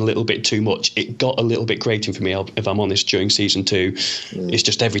 I think a little bit too much. It got a little bit grating for me, if I'm honest, during season 2. It's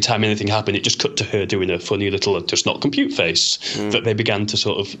just every time anything happened, it just cut to her doing a funny little, just not compute face that they began to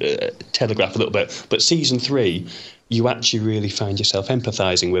sort of telegraph a little bit. But season 3, you actually really find yourself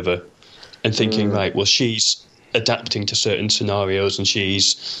empathising with her and thinking, right, well, she's adapting to certain scenarios and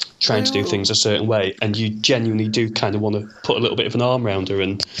she's trying to do things a certain way, and you genuinely do kind of want to put a little bit of an arm around her.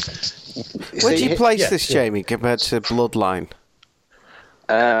 And where do you place this, Jamie, compared to Bloodline?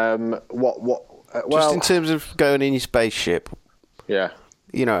 Just in terms of going in your spaceship. Yeah.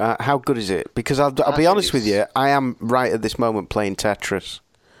 How good is it? Because I'll be honest with you, I am right at this moment playing Tetris.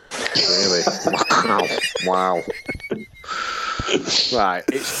 Really? Wow. Right,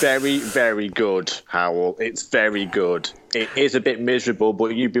 it's very, very good, Howell. It's very good. It is a bit miserable,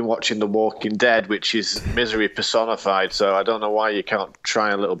 but you've been watching The Walking Dead, which is misery personified, so I don't know why you can't try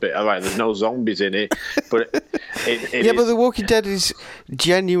a little bit. All right, there's no zombies in it, but but The Walking Dead is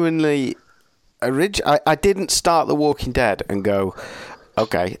genuinely original. I didn't start The Walking Dead and go,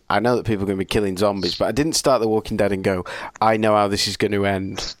 okay, I know that people are going to be killing zombies, but I didn't start The Walking Dead and go, I know how this is going to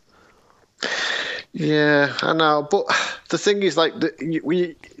end. Yeah, I know, but the thing is, like,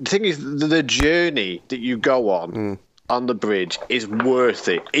 the journey that you go on the bridge is worth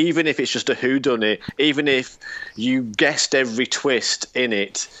it, even if it's just a whodunit, even if you guessed every twist in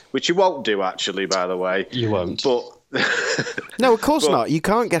it, which you won't do, actually, by the way. You won't. But no, of course not. You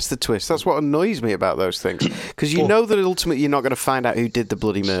can't guess the twist. That's what annoys me about those things, because you know that ultimately you're not going to find out who did the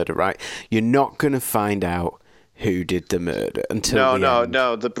bloody murder, right? You're not going to find out who did the murder until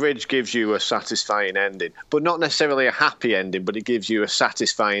No. The bridge gives you a satisfying ending, but not necessarily a happy ending, but it gives you a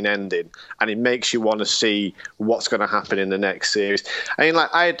satisfying ending, and it makes you want to see what's going to happen in the next series. I mean, like,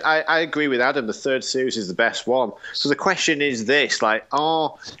 I agree with Adam. The 3rd series is the best one. So the question is this, like,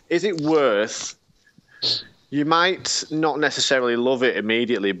 is it worth... You might not necessarily love it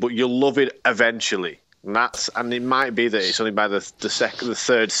immediately, but you'll love it eventually. And it might be that it's only by the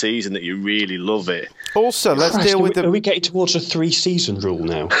third season that you really love it. Also, let's deal with Are we getting towards a 3-season rule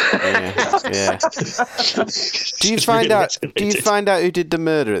now? Yeah. Do you find out who did the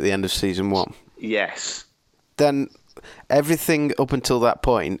murder at the end of season 1? Yes. Then everything up until that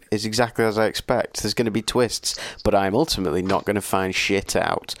point is exactly as I expect. There's going to be twists, but I'm ultimately not going to find shit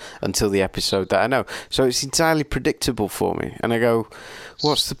out until the episode that I know. So it's entirely predictable for me. And I go,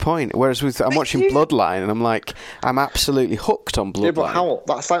 what's the point? Whereas I'm watching Bloodline, and I'm like, I'm absolutely hooked on Bloodline. Yeah, but how?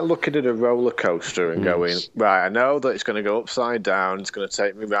 That's like looking at a roller coaster and going, right, I know that it's going to go upside down, it's going to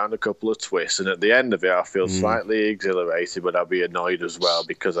take me around a couple of twists, and at the end of it, I feel slightly exhilarated, but I'll be annoyed as well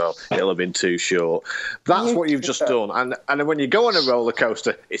because it'll have been too short. That's what you've just done. And when you go on a roller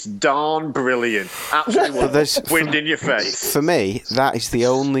coaster, it's darn brilliant. Absolutely wind in your face. For me, that is the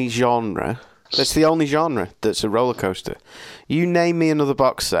only genre. That's the only genre that's a roller coaster. You name me another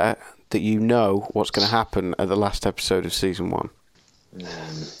box set that you know what's going to happen at the last episode of season 1.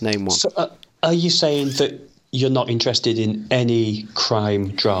 Name one. So, are you saying that you're not interested in any crime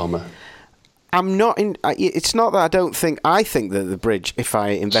drama? I'm not in. It's not that I don't think. I think that The Bridge, if I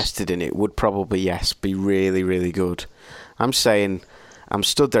invested in it, would probably be really, really good. I'm saying, I'm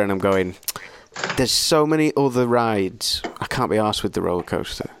stood there and I'm going, there's so many other rides. I can't be arsed with the roller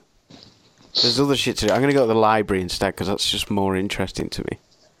coaster. There's other shit to do. I'm going to go to the library instead because that's just more interesting to me.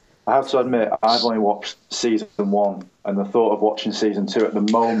 I have to admit, I've only watched season 1, and the thought of watching season 2 at the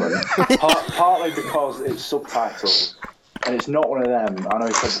moment, partly because it's subtitled, and it's not one of them. I know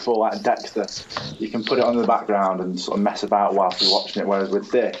you said before, like Dexter, you can put it on in the background and sort of mess about whilst you're watching it, whereas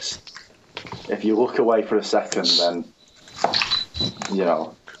with this, if you look away for a second, then, you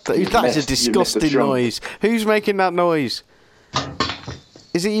know... That is a disgusting noise. Who's making that noise?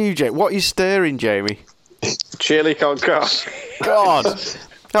 Is it you, Jake? What are you stirring, Jamie? Chili con carne. God,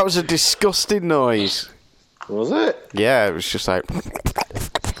 that was a disgusting noise. Was it? Yeah, it was just like...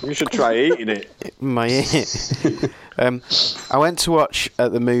 You should try eating it. My ear. I went to watch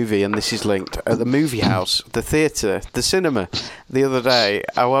at the movie, and this is linked, at the movie house, the theatre, the cinema, the other day.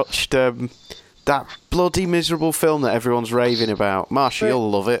 I watched that bloody miserable film that everyone's raving about. Marsha, you'll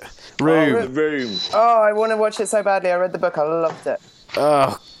love it. Room. Room. Oh, I want to watch it so badly. I read the book. I loved it.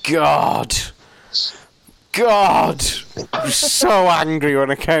 Oh, God. God. I was so angry when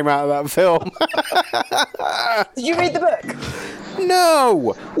I came out of that film. Did you read the book?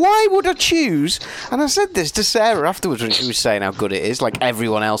 No. Why would I choose? And I said this to Sarah afterwards when she was saying how good it is, like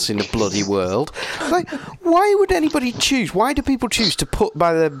everyone else in the bloody world. Like, why would anybody choose? Why do people choose to put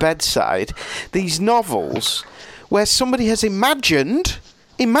by their bedside these novels where somebody has imagined,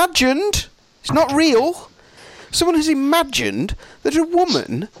 it's not real, someone has imagined that a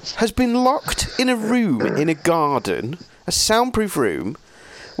woman has been locked in a room in a garden, a soundproof room,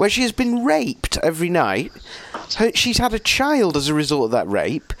 where she has been raped every night. She's had a child as a result of that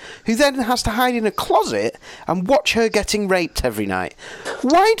rape, who then has to hide in a closet and watch her getting raped every night.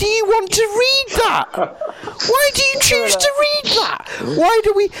 Why do you want to read that? Why do you choose to read that? Why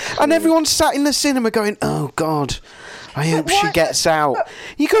do we... And everyone sat in the cinema going, oh, God, I hope she gets out.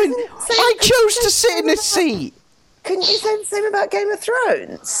 You're going, I chose to sit in this seat. Couldn't you say the same about Game of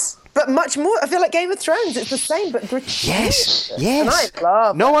Thrones? But much more. I feel like Game of Thrones, it's the same, but gratuitous. Yes, yes. And I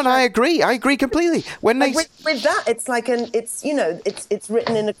love No, and I agree. I agree completely. When like with that, it's like it's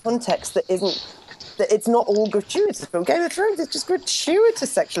written in a context that isn't. That it's not all gratuitous. But Game of Thrones, it's just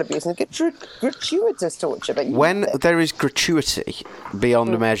gratuitous sexual abuse and gratuitous torture. But when there is gratuity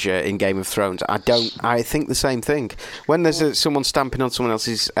beyond measure in Game of Thrones, I think the same thing. When there's someone stamping on someone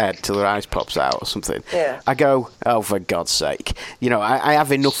else's head till their eyes pops out or something, I go, oh, for God's sake. You know, I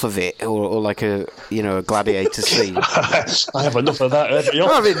have enough of it, or like a gladiator scene. I have enough of that. I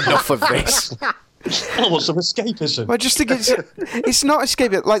have enough of this. I want some escapism. I just think it's not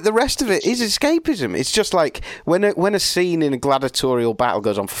escapism. Like, the rest of it is escapism. It's just like when a scene in a gladiatorial battle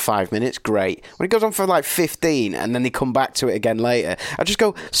goes on for 5 minutes, great. When it goes on for like 15 and then they come back to it again later, I just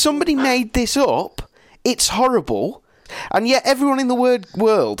go, somebody made this up. It's horrible. And yet everyone in the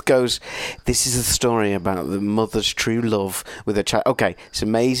world goes, this is a story about the mother's true love with a child. Okay, it's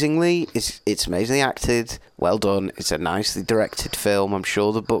amazingly acted, well done. It's a nicely directed film. I'm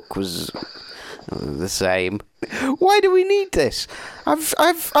sure the book was the same. Why do we need this?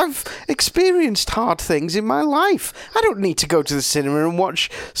 I've experienced hard things in my life. I don't need to go to the cinema and watch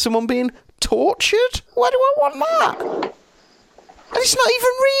someone being tortured. Why do I want that? And it's not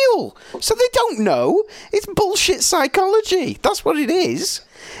even real. So they don't know. It's bullshit psychology. That's what it is.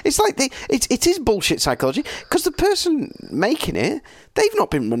 It's like it is bullshit psychology because the person making it, they've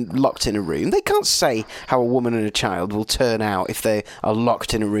not been locked in a room. They can't say how a woman and a child will turn out if they are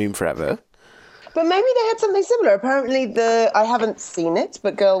locked in a room forever. But maybe they had something similar. Apparently, I haven't seen it,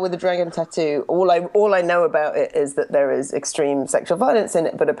 but Girl with the Dragon Tattoo, all I know about it is that there is extreme sexual violence in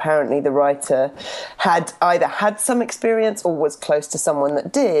it, but apparently the writer had either had some experience or was close to someone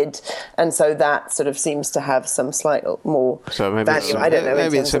that did, and so that sort of seems to have some slight more value. I don't know.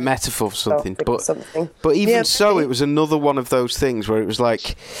 Maybe it's a metaphor for something. But even it was another one of those things where it was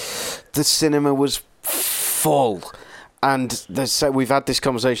like the cinema was full. And we've had this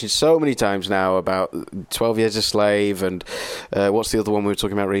conversation so many times now about 12 Years a Slave and what's the other one we were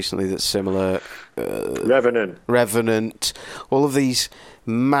talking about recently that's similar? Revenant. All of these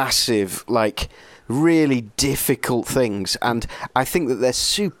massive, like, really difficult things. And I think that they're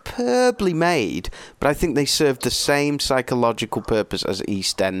superbly made, but I think they serve the same psychological purpose as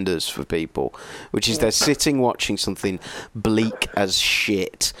EastEnders for people, which is they're sitting watching something bleak as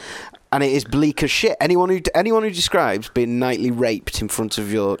shit. And it is bleak as shit. Anyone who describes being nightly raped in front of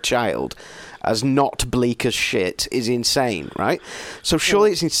your child as not bleak as shit is insane, right? So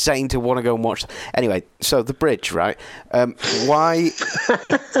surely it's insane to want to go and watch. Anyway, so The Bridge, right? Why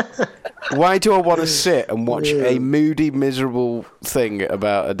do I want to sit and watch a moody, miserable thing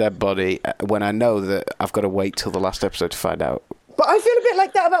about a dead body when I know that I've got to wait till the last episode to find out? But I feel a bit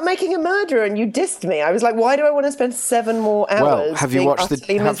like that about Making a Murderer, and you dissed me. I was like, why do I want to spend 7 more hours well, have you watched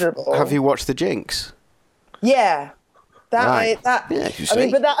miserable? Have you watched The Jinx? Yeah. Right. But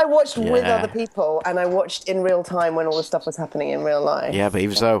that I watched with other people, and I watched in real time when all the stuff was happening in real life. Yeah, but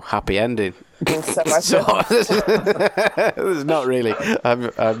even so, happy ending. So There's not really.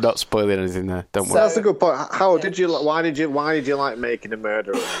 I'm not spoiling anything there. Don't worry. That's a good point. Why did you like Making a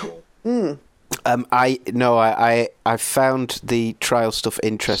Murderer? I found the trial stuff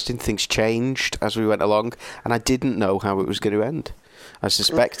interesting. Things changed as we went along, and I didn't know how it was going to end. I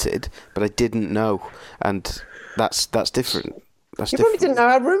suspected, but I didn't know, and that's different. You probably didn't know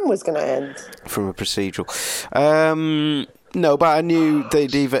how Room was going to end from a procedural. No, but I knew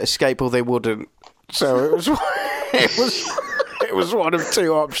they'd either escape or they wouldn't. So it was one of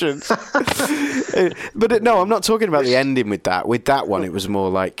two options. But no, I'm not talking about the ending with that. With that one, it was more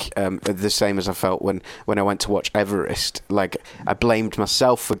like the same as I felt when I went to watch Everest. Like, I blamed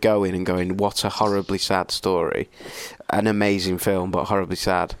myself for going, what a horribly sad story. An amazing film, but horribly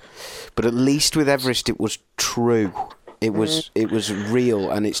sad. But at least with Everest, it was true. It was real,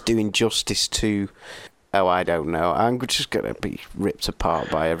 and it's doing justice to... Oh, I don't know. I'm just going to be ripped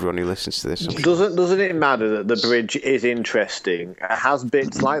apart by everyone who listens to this. Doesn't it matter that The Bridge is interesting? It has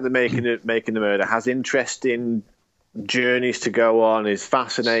bits like the Making the Murder, has interesting journeys to go on, is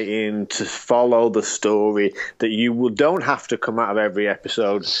fascinating to follow the story, that you don't have to come out of every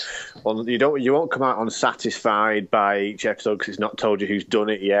episode. You won't come out unsatisfied by each episode because it's not told you who's done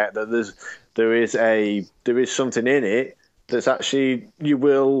it yet. That there is something in it that's actually you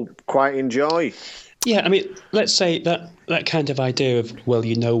will quite enjoy. Yeah, I mean, let's say that kind of idea of, well,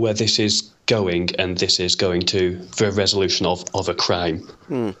 you know where this is going and this is going to for a resolution of a crime.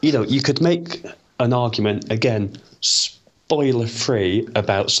 You know, you could make an argument, again, spoiler-free,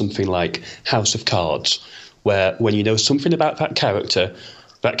 about something like House of Cards, where when you know something about that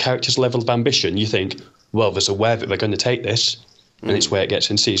character's level of ambition, you think, well, there's a way that they're going to take this, and it's where it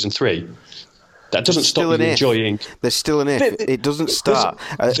gets in season 3. That doesn't stop you enjoying. There's still an if. It doesn't start.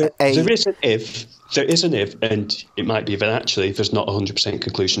 There is an if. There is an if, and it might be that actually there's not 100%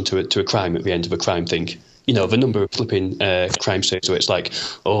 conclusion to a crime at the end of a crime thing. You know, the number of flipping crime scenes where it's like,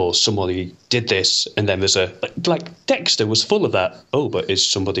 oh, somebody did this, and then there's like Dexter was full of that. Oh, but is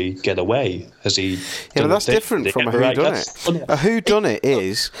somebody get away? Has he? Yeah, but that's different from a whodunit. A whodunit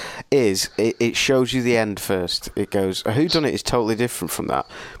it shows you the end first. It goes a whodunit is totally different from that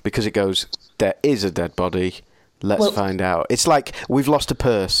because it goes, there is a dead body. Let's find out. It's like, we've lost a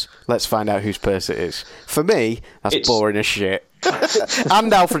purse. Let's find out whose purse it is. For me, that's boring as shit.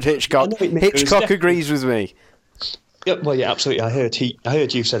 And Alfred Hitchcock. Hitchcock agrees with me. Yeah, well, yeah, absolutely. I heard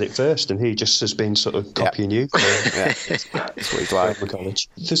you said it first, and he just has been sort of copying you. That's what he's like.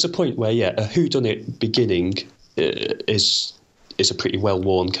 There's a point where, a whodunit beginning is a pretty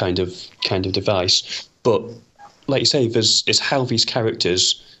well-worn kind of device. But, like you say, it's how these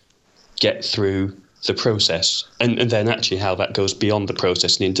characters get through the process, and then actually how that goes beyond the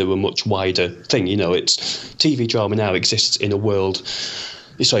process and into a much wider thing. You know, it's TV drama now exists in a world,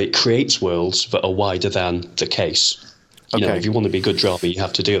 it creates worlds that are wider than the case. You know, if you want to be good drama, you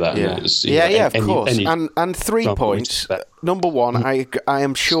have to do that. Yeah, of course. And 3 points. Number one, I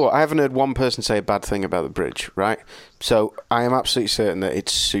am sure, I haven't heard one person say a bad thing about The Bridge, right? So I am absolutely certain that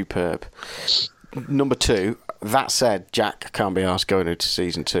it's superb. Number 2, that said, Jack can't be asked going into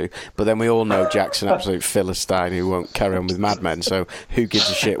season 2. But then we all know Jack's an absolute Philistine who won't carry on with Mad Men. So who gives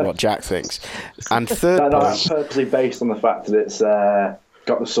a shit what Jack thinks? And third point, that's purposely based on the fact that it's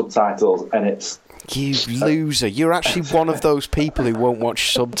got the subtitles and it's. You loser. You're actually one of those people who won't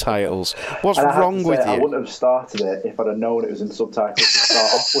watch subtitles. What's wrong with you? I wouldn't have started it if I'd have known it was in subtitles to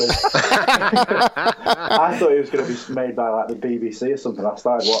start off with. I thought it was going to be made by like the BBC or something. I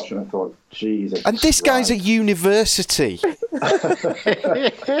started watching and thought, Jesus. And this guy's at university.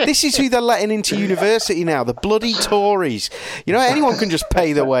 This is who they're letting into university now. The bloody Tories. You know, anyone can just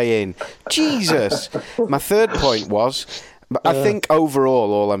pay their way in. Jesus. My third point was, I think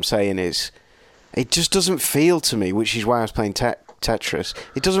overall all I'm saying is, it just doesn't feel to me, which is why I was playing Tetris.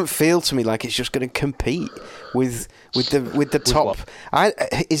 It doesn't feel to me like it's just going to compete with the top.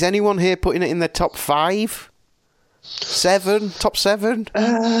 Is anyone here putting it in the top 5, 7, top 7?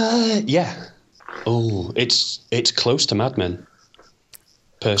 Yeah. Oh, it's close to Mad Men.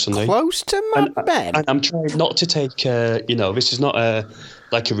 Personally, close to Mad Men. And I'm trying not to take. This is not a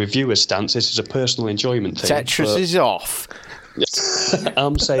reviewer stance. This is a personal enjoyment thing. Tetris is off.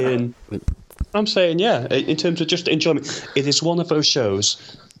 I'm saying, yeah, in terms of just enjoyment, it is one of those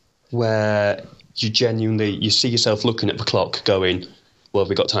shows where you see yourself looking at the clock going, well,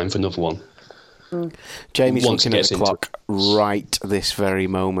 we've got time for another one. Jamie's looking at the clock right this very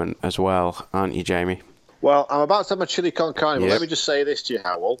moment as well, aren't you, Jamie? Well, I'm about to have my chili con carne, but let me just say this to you,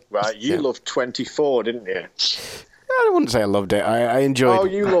 Howell. Right, you loved 24, didn't you? I wouldn't say I loved it. I enjoyed it. Oh,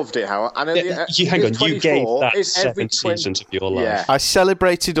 you loved it, Howell. And hang on, you gave that 7 seasons of your life. Yeah. I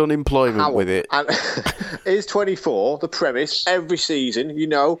celebrated unemployment with it. And is 24 the premise every season? You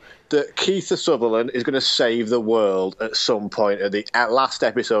know that Keith Sutherland is going to save the world at some point at the last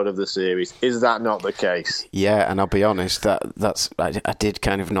episode of the series. Is that not the case? Yeah, and I'll be honest, I did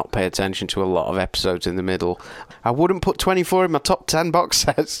kind of not pay attention to a lot of episodes in the middle. I wouldn't put 24 in my top 10 box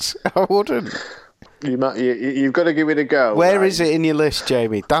sets. I wouldn't. You've got to give it a go. Where is it in your list,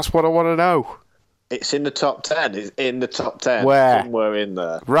 Jamie? That's what I want to know. It's in the top 10. It's in the top 10. Where? Somewhere in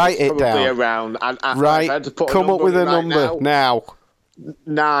there. Write it down. Probably around. Right. Come up with a number now.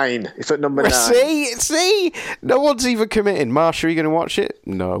 9. It's at number 9. See? No one's even committing. Marsha, are you going to watch it?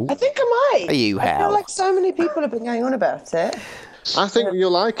 No. I think I might. Are you I feel like so many people have been going on about it. I think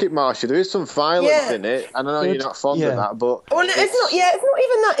you'll like it, Marsha. There is some violence in it, and I know you're not fond of that, but well, it's not. Yeah, it's not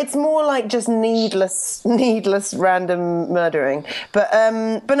even that. It's more like just needless random murdering. But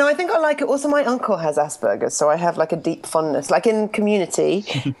no, I think I like it. Also, my uncle has Asperger's, so I have like a deep fondness. Like in Community,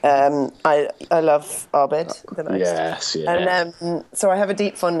 I love Abed the most. Yes, yeah. And so I have a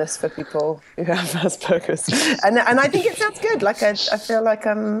deep fondness for people who have Asperger's, and I think it sounds good. Like I feel like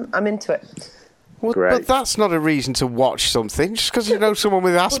I'm into it. Well, but that's not a reason to watch something, just because you know someone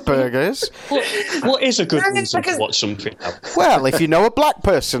with Asperger's. What is a good reason to watch something? Well, if you know a black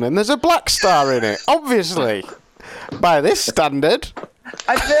person and there's a black star in it, obviously. By this standard.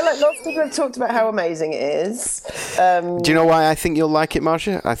 I feel like lots of people have talked about how amazing it is. Do you know why I think you'll like it,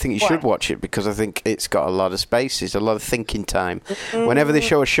 Marsha? I think you should watch it because I think it's got a lot of spaces, a lot of thinking time. Whenever they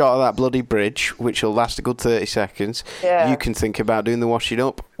show a shot of that bloody bridge, which will last a good 30 seconds, you can think about doing the washing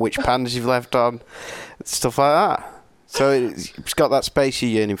up, which pans you've left on, stuff like that. So it's got that space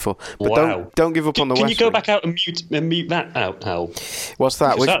you're yearning for. But don't give up on the West Wing. Can you go back out and mute that out, Hal? What's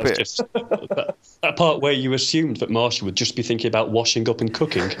that? Which bit? Just, that part where you assumed that Marsha would just be thinking about washing up and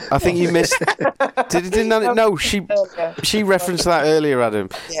cooking. I think you missed... No, she referenced that earlier, Adam.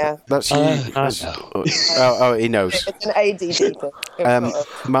 Yeah. That's you. Oh, he knows. It's an ADD thing.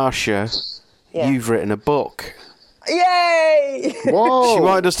 Marsha, you've written a book. Yay! Whoa! She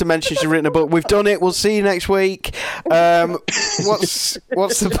wanted us to mention she's written a book. We've done it. We'll see you next week. What's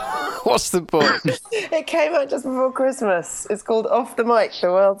the book? It came out just before Christmas. It's called Off the Mic: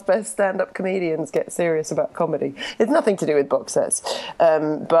 The World's Best Stand-Up Comedians Get Serious About Comedy. It's nothing to do with box sets,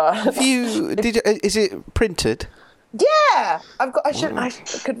 but is it printed? Yeah, I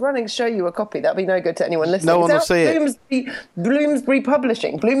could run and show you a copy. That'd be no good to anyone listening. No one will see it. Bloomsbury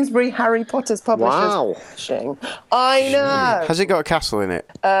Publishing. Bloomsbury Harry Potter's publishers. Publishing. I know. Has it got a castle in it?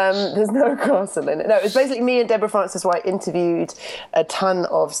 There's no castle in it. No, it's basically me and Deborah Francis-White interviewed a ton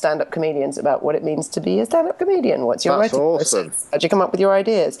of stand-up comedians about what it means to be a stand-up comedian. What's your writing process? How'd you come up with your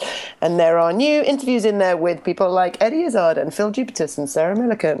ideas? And there are new interviews in there with people like Eddie Izzard and Phil Jupitus and Sarah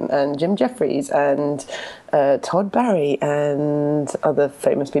Millican and Jim Jeffries and Todd Barry and other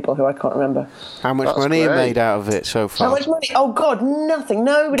famous people who I can't remember. How much money you made out of it so far? How much money? Oh God, nothing.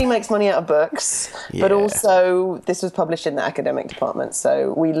 Nobody makes money out of books. But also, this was published in the academic department,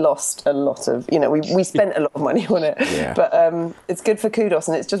 so we lost a lot of, we spent a lot of money on it. Yeah. But it's good for kudos,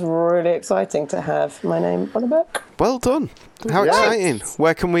 and it's just really exciting to have my name on a book. Well done. How exciting.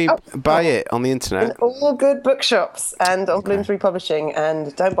 Where can we buy it on the internet? In all good bookshops and on Bloomsbury Publishing,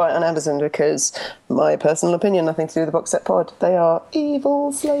 and don't buy it on Amazon because, my personal opinion, nothing to do with the Box Set Pod, they are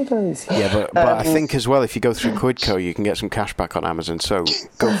evil slavers. Yeah, but I think as well, if you go through Quidco, you can get some cash back on Amazon, so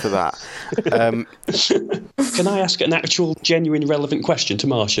go for that. Can I ask an actual, genuine, relevant question to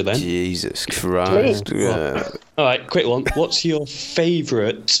Marsha then? Jesus Christ. All right, quick one. What's your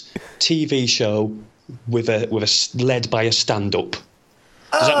favourite TV show with a led by a stand-up?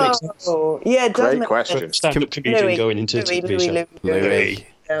 Does that make sense? Yeah, it does. Great question. Stand-up comedian Louis, going into a TV show. Louis.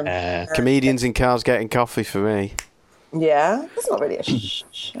 Comedians in cars getting coffee for me. Yeah, that's not really a show.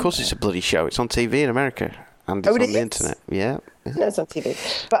 Of course it's a bloody show. It's on TV in America. And it's on the internet. Yeah. No, it's on TV.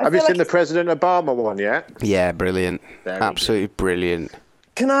 But Have you seen the President Obama one yet? Yeah, brilliant. Absolutely brilliant.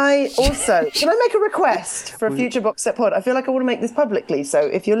 Can I make a request for a future Box Set Pod? I feel like I want to make this publicly. So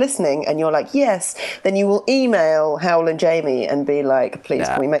if you're listening and you're like, yes, then you will email Howell and Jamie and be like, please,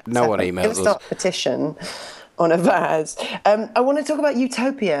 can we make this happen? emails We'll start a petition on a vase. I want to talk about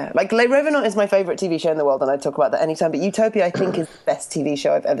Utopia. Like, Les Revenants is my favourite TV show in the world, and I'd talk about that anytime. But Utopia, I think, is the best TV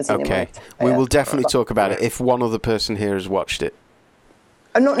show I've ever seen in my life. We will definitely talk about it if one other person here has watched it.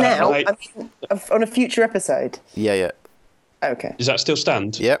 Not now. I mean, on a future episode. Yeah. Okay. Does that still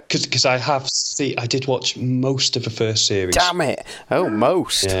stand? Yep. Because I did watch most of the first series. Damn it! Oh,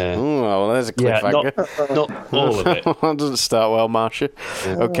 most. Yeah. Oh, well, there's a cliffhanger. Yeah, not all of it. That doesn't start well, Marsha.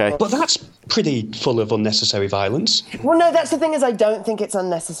 Okay. But that's pretty full of unnecessary violence. Well, no, that's the thing is I don't think it's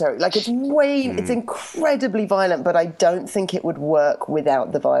unnecessary. Like, it's incredibly violent, but I don't think it would work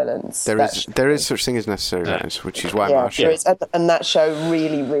without the violence. There is such thing as necessary violence, which is why Marsha... There is, and that show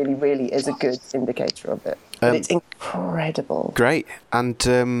really, really, really is a good indicator of it. But it's incredible. Great. And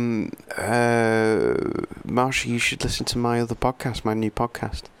Marsha, you should listen to my other podcast, my new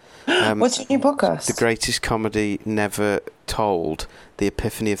podcast. What's your new podcast? The Greatest Comedy Never Told, The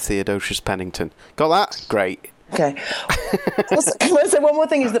Epiphany of Theodosius Pennington. Got that? Great. Okay. Also, can I say one more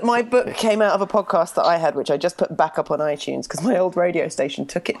thing is that my book came out of a podcast that I had, which I just put back up on iTunes because my old radio station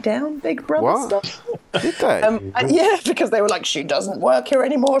took it down, Big Brother stuff. Did they? Yeah, because they were like, she doesn't work here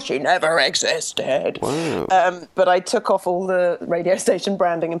anymore. She never existed. Wow. But I took off all the radio station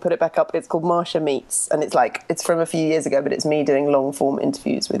branding and put it back up. It's called Marsha Meets, and it's from a few years ago, but it's me doing long-form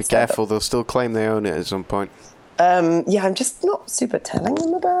interviews with Be careful, they'll still claim they own it at some point. I'm just not super telling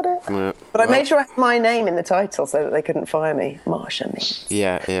them about it. Yeah. But I made sure I had my name in the title so that they couldn't fire me. Marsha Meets.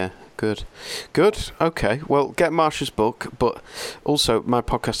 Yeah. Good. Okay. Well, get Marsha's book, but also my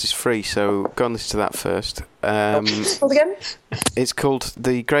podcast is free, so go and listen to that first. It's called again? It's called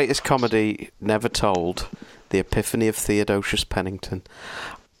The Greatest Comedy Never Told, The Epiphany of Theodosius Pennington.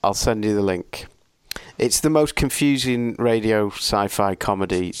 I'll send you the link. It's the most confusing radio sci-fi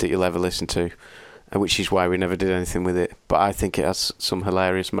comedy that you'll ever listen to, which is why we never did anything with it. But I think it has some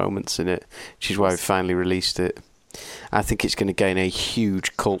hilarious moments in it, which is why we finally released it. I think it's going to gain a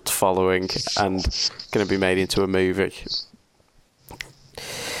huge cult following and going to be made into a movie.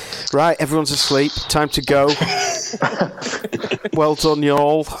 Right, everyone's asleep. Time to go. Well done,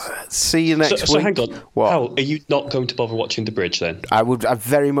 y'all. See you next week. So hang on. What? How, are you not going to bother watching The Bridge then? I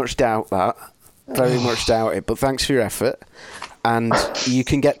very much doubt that. Very much doubt it. But thanks for your effort. And you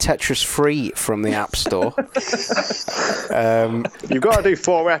can get Tetris free from the App Store. You've got to do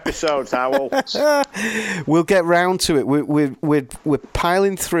 4 episodes, Howell. We'll get round to it. We're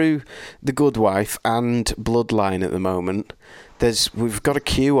piling through The Good Wife and Bloodline at the moment. We've got a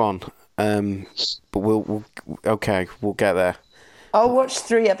queue on, but we'll get there. I'll watch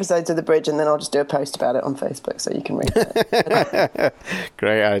 3 episodes of The Bridge and then I'll just do a post about it on Facebook so you can read it.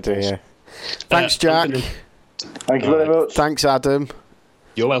 Great idea. Thanks, Jack. Thank you very much. Thanks, Adam.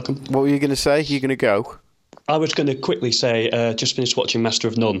 You're welcome. What were you going to say? You going to go? I was going to quickly say, just finished watching Master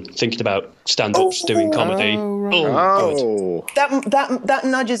of None, thinking about stand-ups, doing comedy. That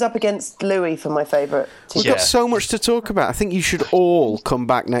nudges up against Louis for my favourite. We've got so much to talk about. I think you should all come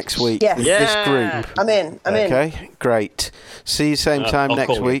back next week with this group. I'm in. Okay, great. See you same time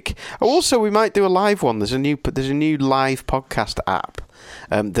next week. Also, we might do a live one. There's a new live podcast app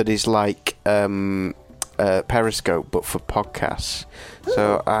that is like Periscope, but for podcasts.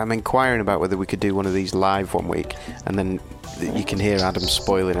 So I'm inquiring about whether we could do one of these live one week, and then you can hear Adam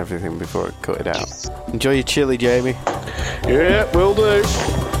spoiling everything before I cut it out. Enjoy your chili, Jamie. Yeah, will do.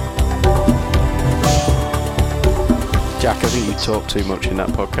 you talk too much in that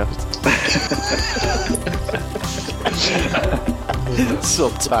podcast.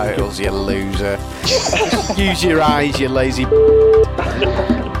 Subtitles, you loser. Use your eyes, you lazy.